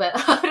forever, but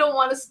I don't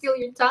want to steal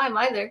your time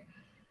either.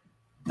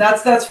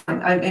 That's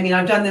fine. I mean,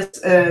 I've done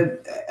this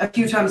a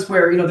few times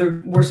where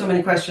there were so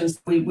many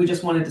questions we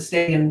just wanted to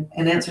stay and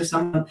answer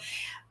some of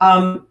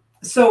them.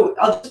 So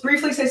I'll just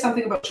briefly say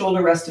something about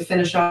shoulder rest to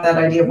finish off that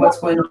idea of what's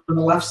going on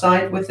the left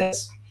side with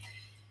this.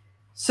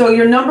 So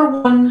your number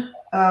one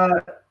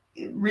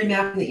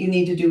remapping that you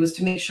need to do is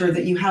to make sure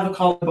that you have a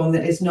collarbone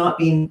that is not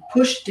being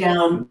pushed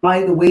down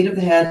by the weight of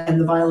the head and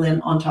the violin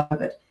on top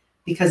of it,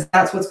 because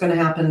that's what's going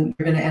to happen.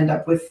 You're going to end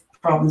up with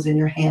problems in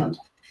your hand.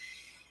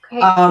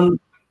 Okay.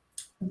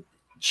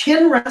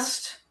 Chin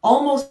rest,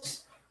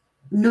 almost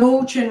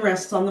no chin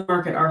rests on the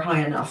market are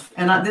high enough.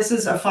 And this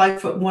is a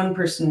 5'1"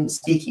 person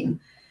speaking.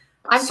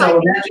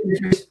 So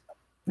imagine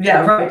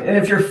yeah, right. And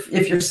if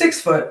you're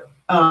 6 foot,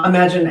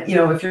 imagine,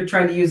 if you're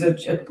trying to use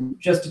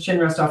just a chin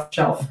rest off the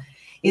shelf,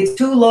 it's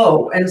too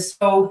low. And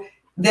so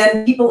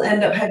then people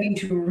end up having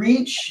to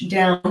reach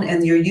down,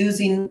 and you're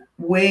using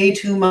way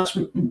too much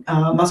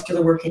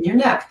muscular work in your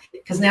neck,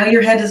 because now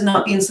your head is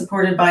not being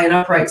supported by an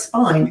upright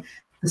spine.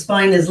 The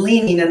spine is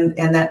leaning,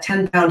 and that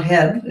 10-pound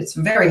head, it's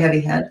a very heavy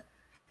head,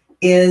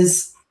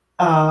 is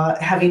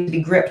having to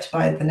be gripped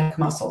by the neck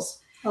muscles.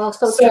 Oh,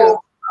 so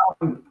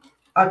true.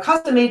 A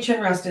custom-made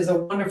chin rest is a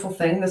wonderful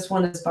thing. This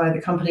one is by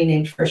the company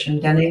named Frisch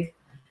and Denig.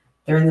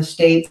 They're in the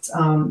States.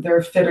 There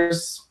are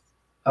fitters,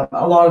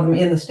 a lot of them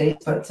in the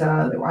States, but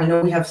I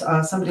know we have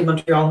somebody in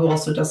Montreal who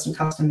also does some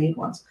custom-made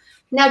ones.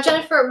 Now,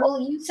 Jennifer,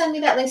 will you send me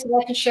that link so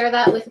that I can share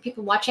that with the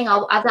people watching?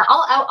 I'll add that.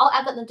 I'll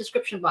add that in the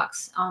description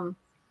box.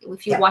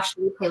 If you watch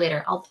the replay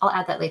later, I'll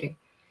add that later.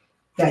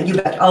 Yeah, you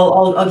bet.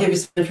 I'll give you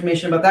some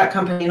information about that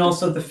company, and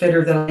also the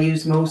fitter that I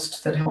use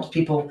most that helps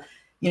people,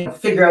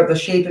 figure out the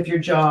shape of your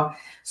jaw.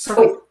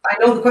 So I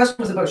know the question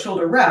was about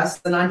shoulder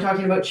rest, and I'm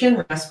talking about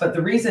chin rest, but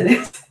the reason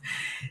is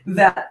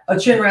that a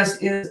chin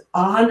rest is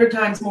 100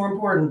 times more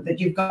important, that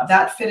you've got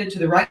that fitted to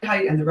the right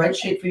height and the right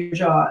shape for your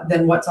jaw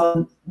than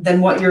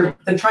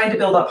than trying to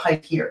build up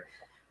height here.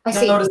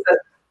 You'll notice that,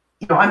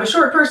 I'm a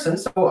short person,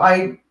 so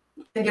I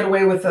can get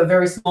away with a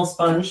very small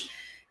sponge,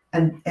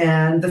 and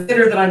the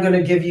fitter that I'm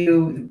going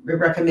to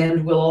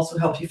recommend will also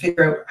help you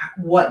figure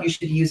out what you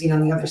should be using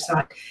on the other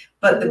side.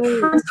 But the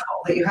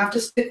principle that you have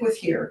to stick with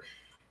here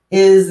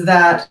is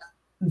that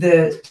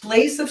the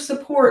place of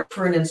support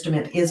for an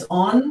instrument is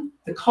on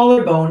the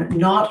collarbone,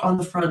 not on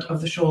the front of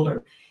the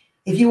shoulder.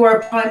 If you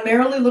are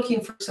primarily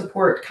looking for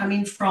support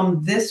coming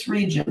from this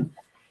region,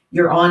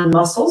 you're on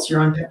muscles,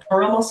 you're on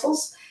pectoral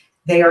muscles.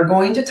 They are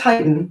going to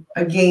tighten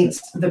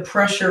against the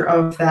pressure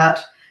of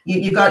that.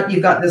 You've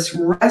got this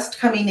rest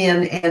coming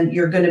in, and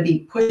you're going to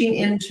be pushing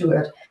into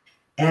it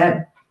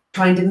and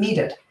trying to meet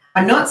it.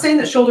 I'm not saying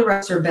that shoulder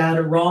rests are bad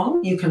or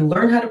wrong. You can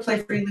learn how to play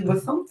freely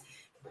with them.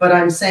 But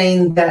I'm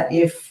saying that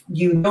if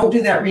you don't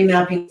do that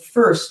remapping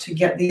first to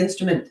get the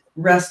instrument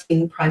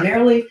resting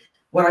primarily,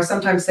 what I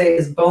sometimes say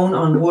is bone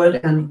on wood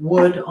and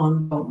wood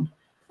on bone.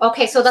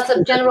 Okay, so that's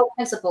a general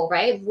principle,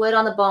 right? Wood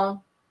on the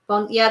bone.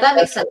 Yeah, that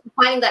makes sense.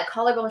 Finding that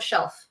collarbone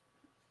shelf.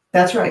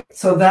 That's right.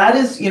 So that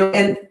is,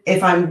 and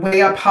if I'm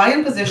way up high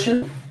in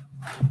position,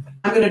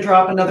 I'm going to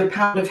drop another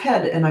pound of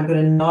head, and I'm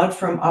going to nod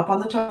from up on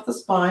the top of the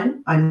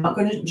spine. I'm not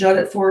going to jut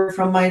it forward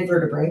from my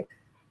vertebrae.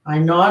 I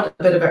nod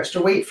a bit of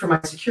extra weight for my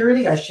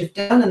security. I shift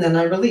down, and then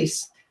I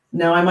release.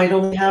 Now I might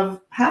only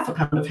have half a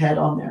pound of head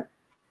on there.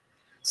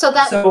 So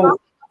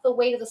the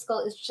weight of the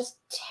skull is just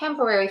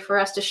temporary for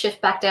us to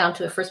shift back down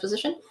to a first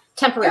position.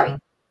 Temporary. Yeah.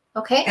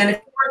 Okay. And if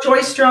you're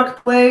joist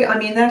struck play, I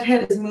mean, that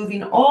head is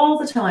moving all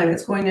the time.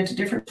 It's going into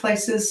different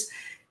places.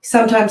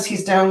 Sometimes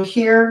he's down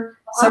here.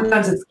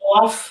 Sometimes it's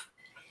off.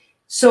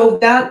 So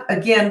that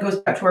again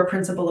goes back to our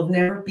principle of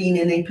never being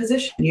in a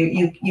position.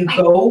 You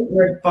go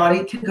where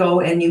body can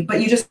go,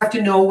 but you just have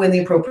to know when the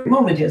appropriate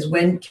moment is.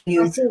 When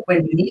you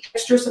need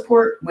extra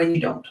support, when you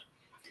don't.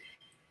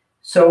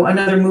 So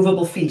another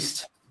movable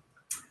feast.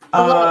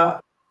 And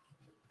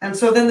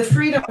so then the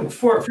freedom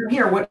from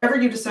here,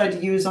 whatever you decide to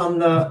use on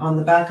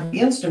the back of the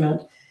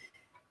instrument,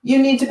 you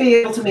need to be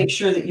able to make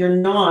sure that you're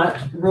not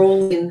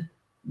rolling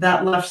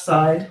that left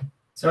side.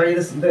 Sorry,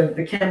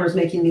 the camera's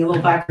making me a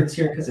little backwards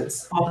here because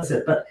it's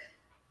opposite. But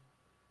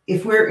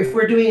if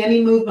we're doing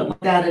any movement like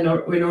that in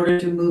order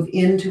to move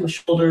into a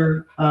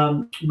shoulder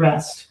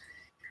rest,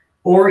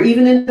 or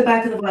even into the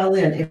back of the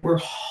violin, if we're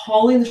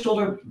hauling the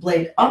shoulder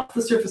blade up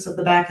the surface of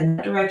the back in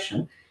that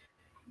direction,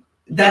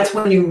 that's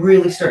when you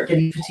really start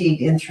getting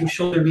fatigue in through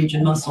shoulder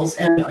region muscles,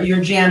 and you're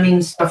jamming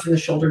stuff in the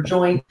shoulder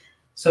joint,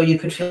 so you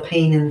could feel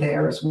pain in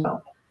there as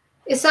well.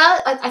 Is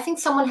that, I think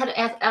someone had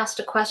asked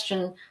a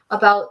question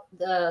about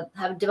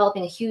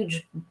developing a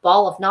huge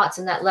ball of knots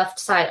in that left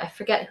side. I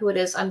forget who it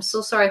is. I'm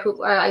so sorry.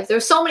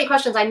 There's so many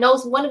questions. I know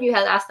one of you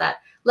has asked that.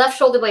 Left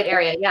shoulder blade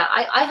area. Yeah,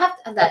 I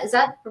have that. Is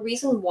that the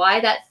reason why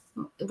that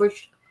we're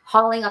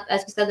hauling up,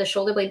 as you said, the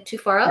shoulder blade too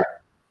far up?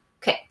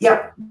 Okay.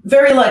 Yeah,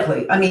 very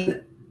likely. I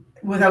mean,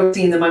 without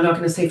seeing them, I'm not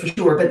going to say for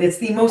sure, but it's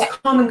the most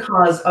common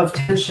cause of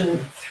tension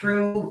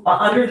through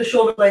under the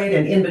shoulder blade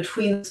and in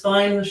between the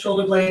spine and the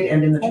shoulder blade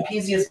and in the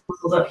trapezius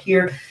muscles up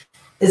here,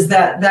 is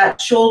that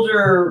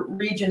shoulder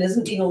region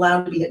isn't being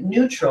allowed to be at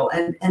neutral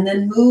and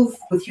then move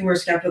with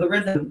humeroscapular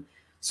rhythm.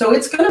 So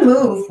it's going to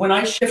move when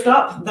I shift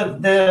up.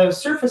 The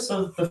surface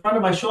of the front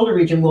of my shoulder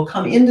region will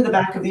come into the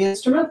back of the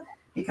instrument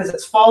because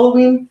it's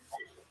following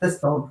this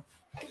bone.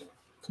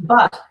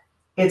 But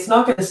it's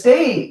not going to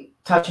stay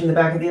touching the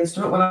back of the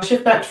instrument. When I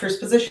shift back to first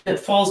position, it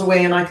falls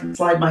away and I can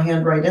slide my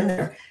hand right in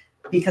there,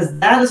 because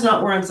that is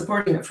not where I'm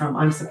supporting it from.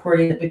 I'm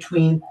supporting it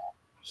between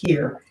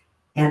here.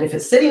 And if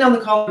it's sitting on the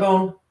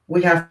collarbone,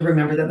 we have to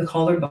remember that the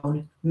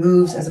collarbone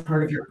moves as a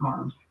part of your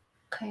arm.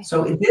 Okay.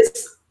 So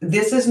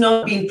this is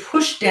not being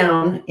pushed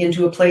down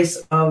into a place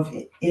of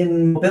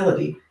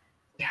immobility.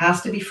 It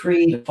has to be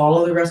free to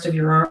follow the rest of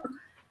your arm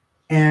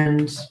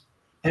and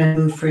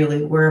move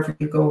freely wherever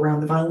you go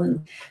around the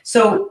violin.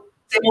 So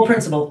same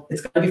principle. It's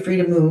got to be free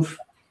to move.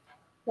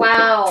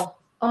 Wow.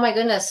 Oh my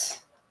goodness.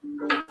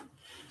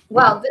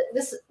 Wow.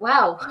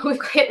 Wow. We've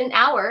hit an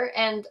hour,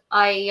 and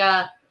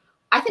I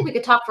think we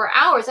could talk for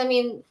hours. I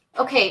mean,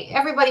 okay,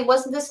 everybody,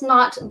 wasn't this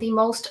not the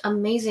most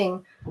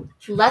amazing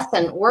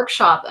lesson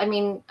workshop? I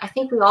mean, I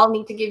think we all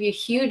need to give you a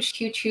huge,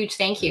 huge, huge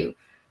thank you.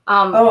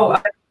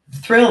 I'm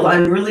thrilled.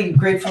 I'm really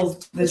grateful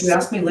that you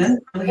asked me, Lynn.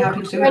 I'm really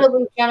happy to.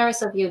 Incredibly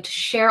generous of you to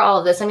share all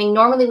of this. I mean,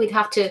 normally we'd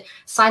have to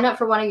sign up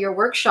for one of your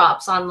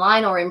workshops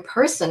online or in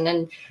person,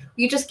 and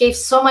you just gave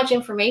so much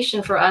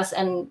information for us,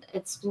 and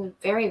it's been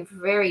very,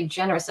 very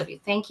generous of you.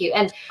 Thank you.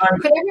 And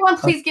could everyone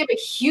please give a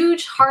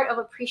huge heart of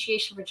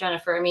appreciation for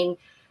Jennifer? I mean,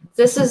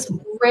 this is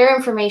rare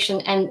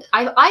information, and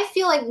I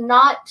feel like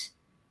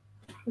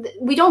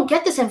we don't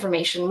get this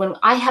information when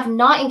I have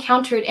not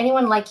encountered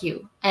anyone like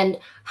you. And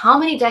how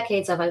many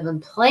decades have I been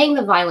playing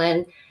the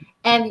violin,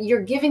 and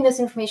you're giving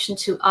this information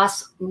to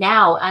us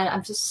now. And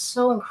I'm just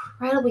so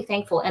incredibly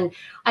thankful. And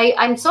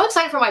I'm so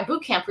excited for my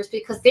boot campers,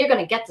 because they're going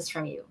to get this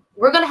from you.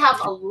 We're going to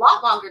have a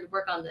lot longer to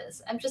work on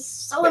this. I'm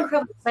just so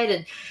incredibly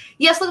excited.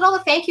 Yes, look at all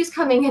the thank yous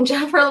coming in,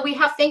 Jennifer. We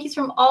have thank yous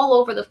from all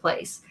over the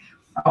place.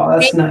 Oh,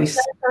 that's nice.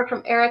 Jennifer,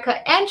 from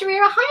Erica and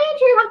Jamira.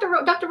 Hi,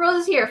 Andrea. Dr.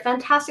 Rose is here.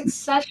 Fantastic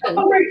session.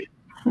 Oh, great.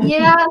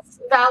 Yes,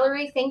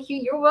 Valerie, thank you.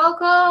 You're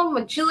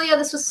welcome. Julia,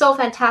 this was so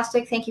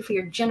fantastic. Thank you for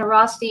your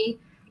generosity.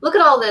 Look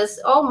at all this.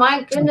 Oh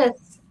my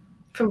goodness.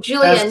 From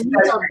Julia,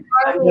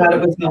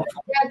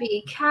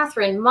 Debbie,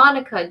 Catherine,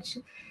 Monica.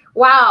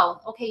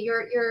 Wow. Okay,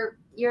 you're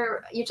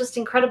just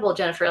incredible,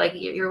 Jennifer. Like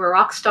you're a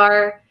rock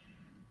star.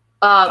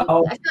 I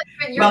feel like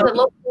you're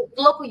the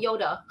local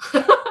Yoda.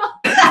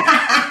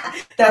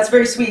 That's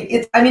very sweet.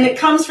 It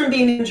comes from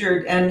being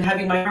injured and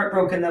having my heart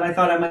broken that I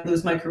thought I might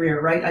lose my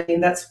career, right? I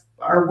mean, that's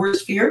our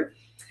worst fear.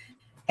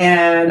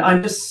 And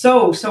I'm just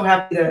so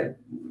happy that,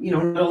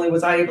 not only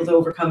was I able to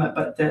overcome it,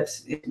 but that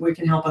we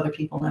can help other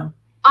people now.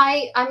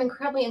 I'm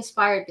incredibly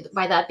inspired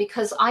by that,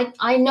 because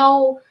I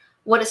know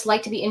what it's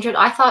like to be injured.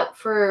 I thought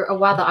for a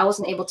while that I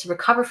wasn't able to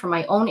recover from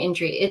my own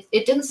injury.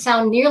 It didn't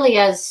sound nearly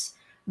as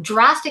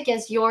drastic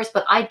as yours,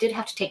 but I did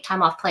have to take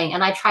time off playing,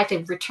 and I tried to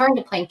return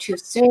to playing too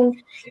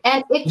soon,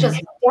 and it just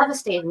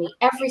devastated me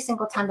every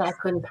single time that I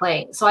couldn't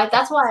play. So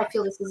that's why I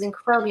feel this is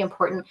incredibly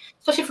important,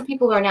 especially for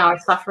people who are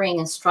suffering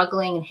and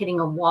struggling and hitting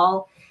a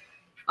wall.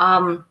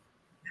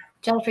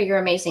 Jennifer, you're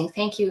amazing.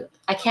 Thank you.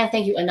 I can't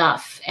thank you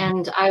enough.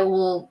 And I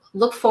will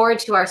look forward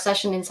to our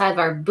session inside of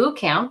our boot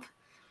camp.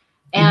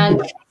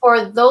 And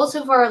for those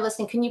who are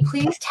listening, can you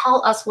please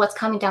tell us what's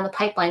coming down the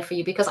pipeline for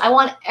you? Because I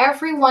want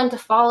everyone to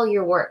follow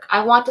your work.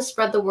 I want to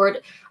spread the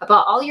word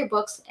about all your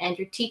books and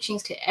your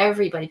teachings to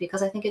everybody,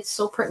 because I think it's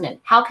so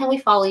pertinent. How can we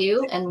follow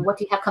you, and what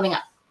do you have coming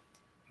up?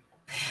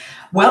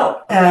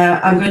 Well,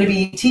 I'm going to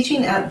be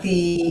teaching at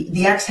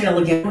the Exhale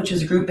again, which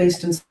is a group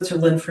based in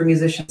Switzerland for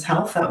musicians'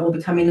 health. That will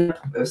be coming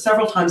up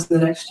several times in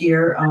the next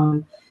year.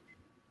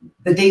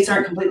 The dates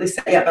aren't completely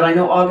set yet, but I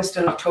know August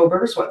and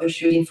October is what they're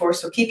shooting for.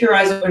 So keep your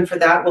eyes open for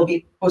that. We'll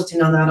be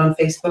posting on that on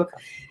Facebook.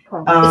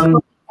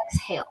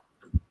 Exhale.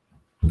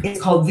 It's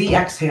called The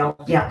Exhale.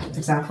 Yeah,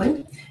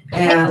 exactly.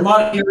 And a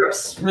lot of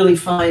Europe's really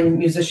fine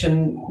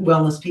musician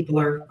wellness people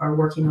are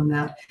working on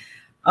that.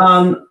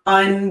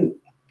 I'm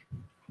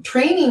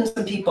training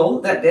some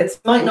people that it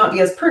might not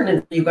be as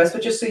pertinent for you guys,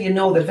 but just so you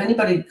know that if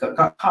anybody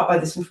got caught by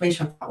this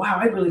information, I thought, wow,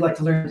 I'd really like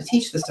to learn to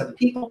teach this to other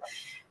people.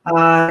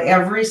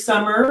 Every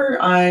summer,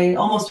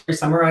 almost every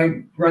summer,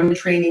 I run a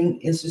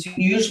training institute.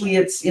 Usually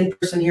it's in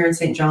person here in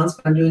St. John's,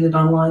 but I'm doing it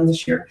online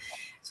this year.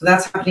 So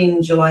that's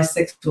happening July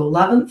 6th to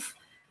 11th.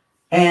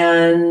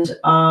 And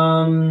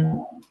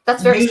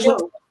that's very soon.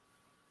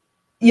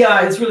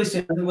 Yeah, it's really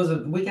soon. It was a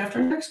week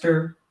after next,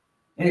 or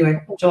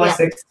anyway, July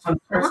 6th.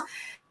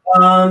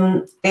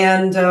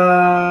 And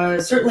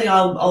certainly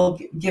I'll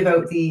give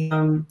out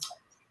the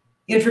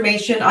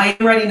information. I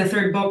am writing a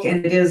third book,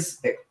 and it is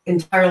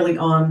entirely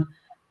on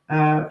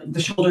the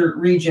shoulder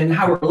region,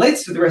 how it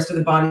relates to the rest of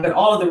the body, but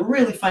all of the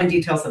really fine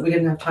details that we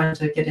didn't have time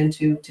to get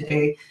into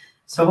today.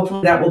 So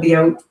hopefully that will be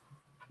out.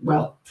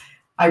 Well,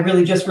 I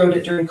really just wrote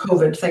it during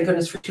COVID. Thank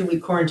goodness for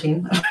 2-week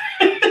quarantine.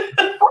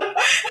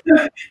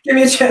 Give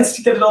me a chance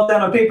to get it all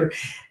down on paper.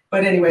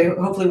 But anyway,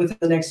 hopefully within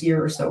the next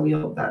year or so,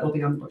 that'll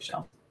be on the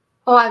bookshelf.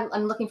 Oh,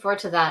 I'm looking forward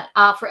to that.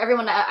 For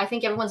everyone, I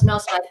think everyone's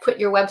noticed that I put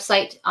your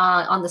website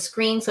on the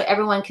screen so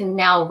everyone can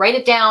now write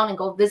it down and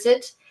go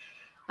visit.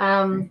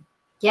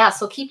 Yeah,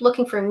 so keep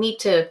looking for me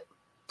to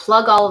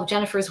plug all of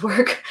Jennifer's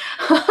work.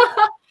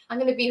 I'm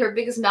going to be her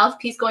biggest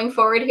mouthpiece going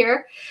forward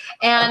here.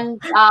 And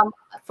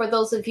for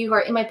those of you who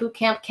are in my boot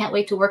camp, can't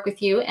wait to work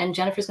with you. And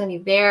Jennifer's going to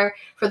be there.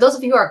 For those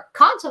of you who are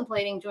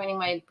contemplating joining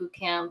my boot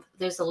camp,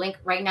 there's a link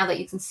right now that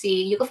you can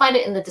see. You can find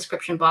it in the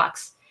description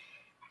box.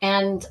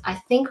 And I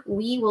think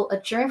we will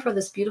adjourn for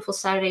this beautiful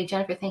Saturday.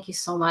 Jennifer, thank you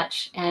so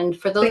much. And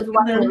for those of you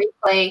watching the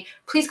replay,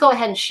 please go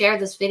ahead and share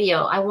this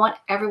video. I want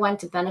everyone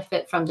to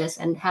benefit from this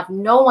and have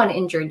no one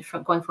injured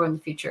from going forward in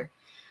the future.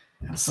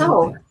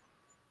 Absolutely. So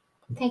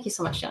thank you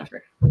so much,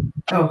 Jennifer.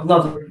 Oh,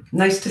 lovely.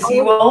 Nice to see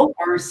you all,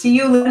 or see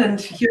you, Lynn,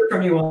 and hear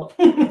from you all.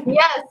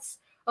 Yes.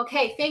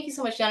 Okay. Thank you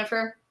so much,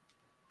 Jennifer.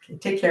 Okay,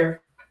 take care.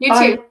 You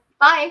too.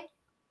 Bye.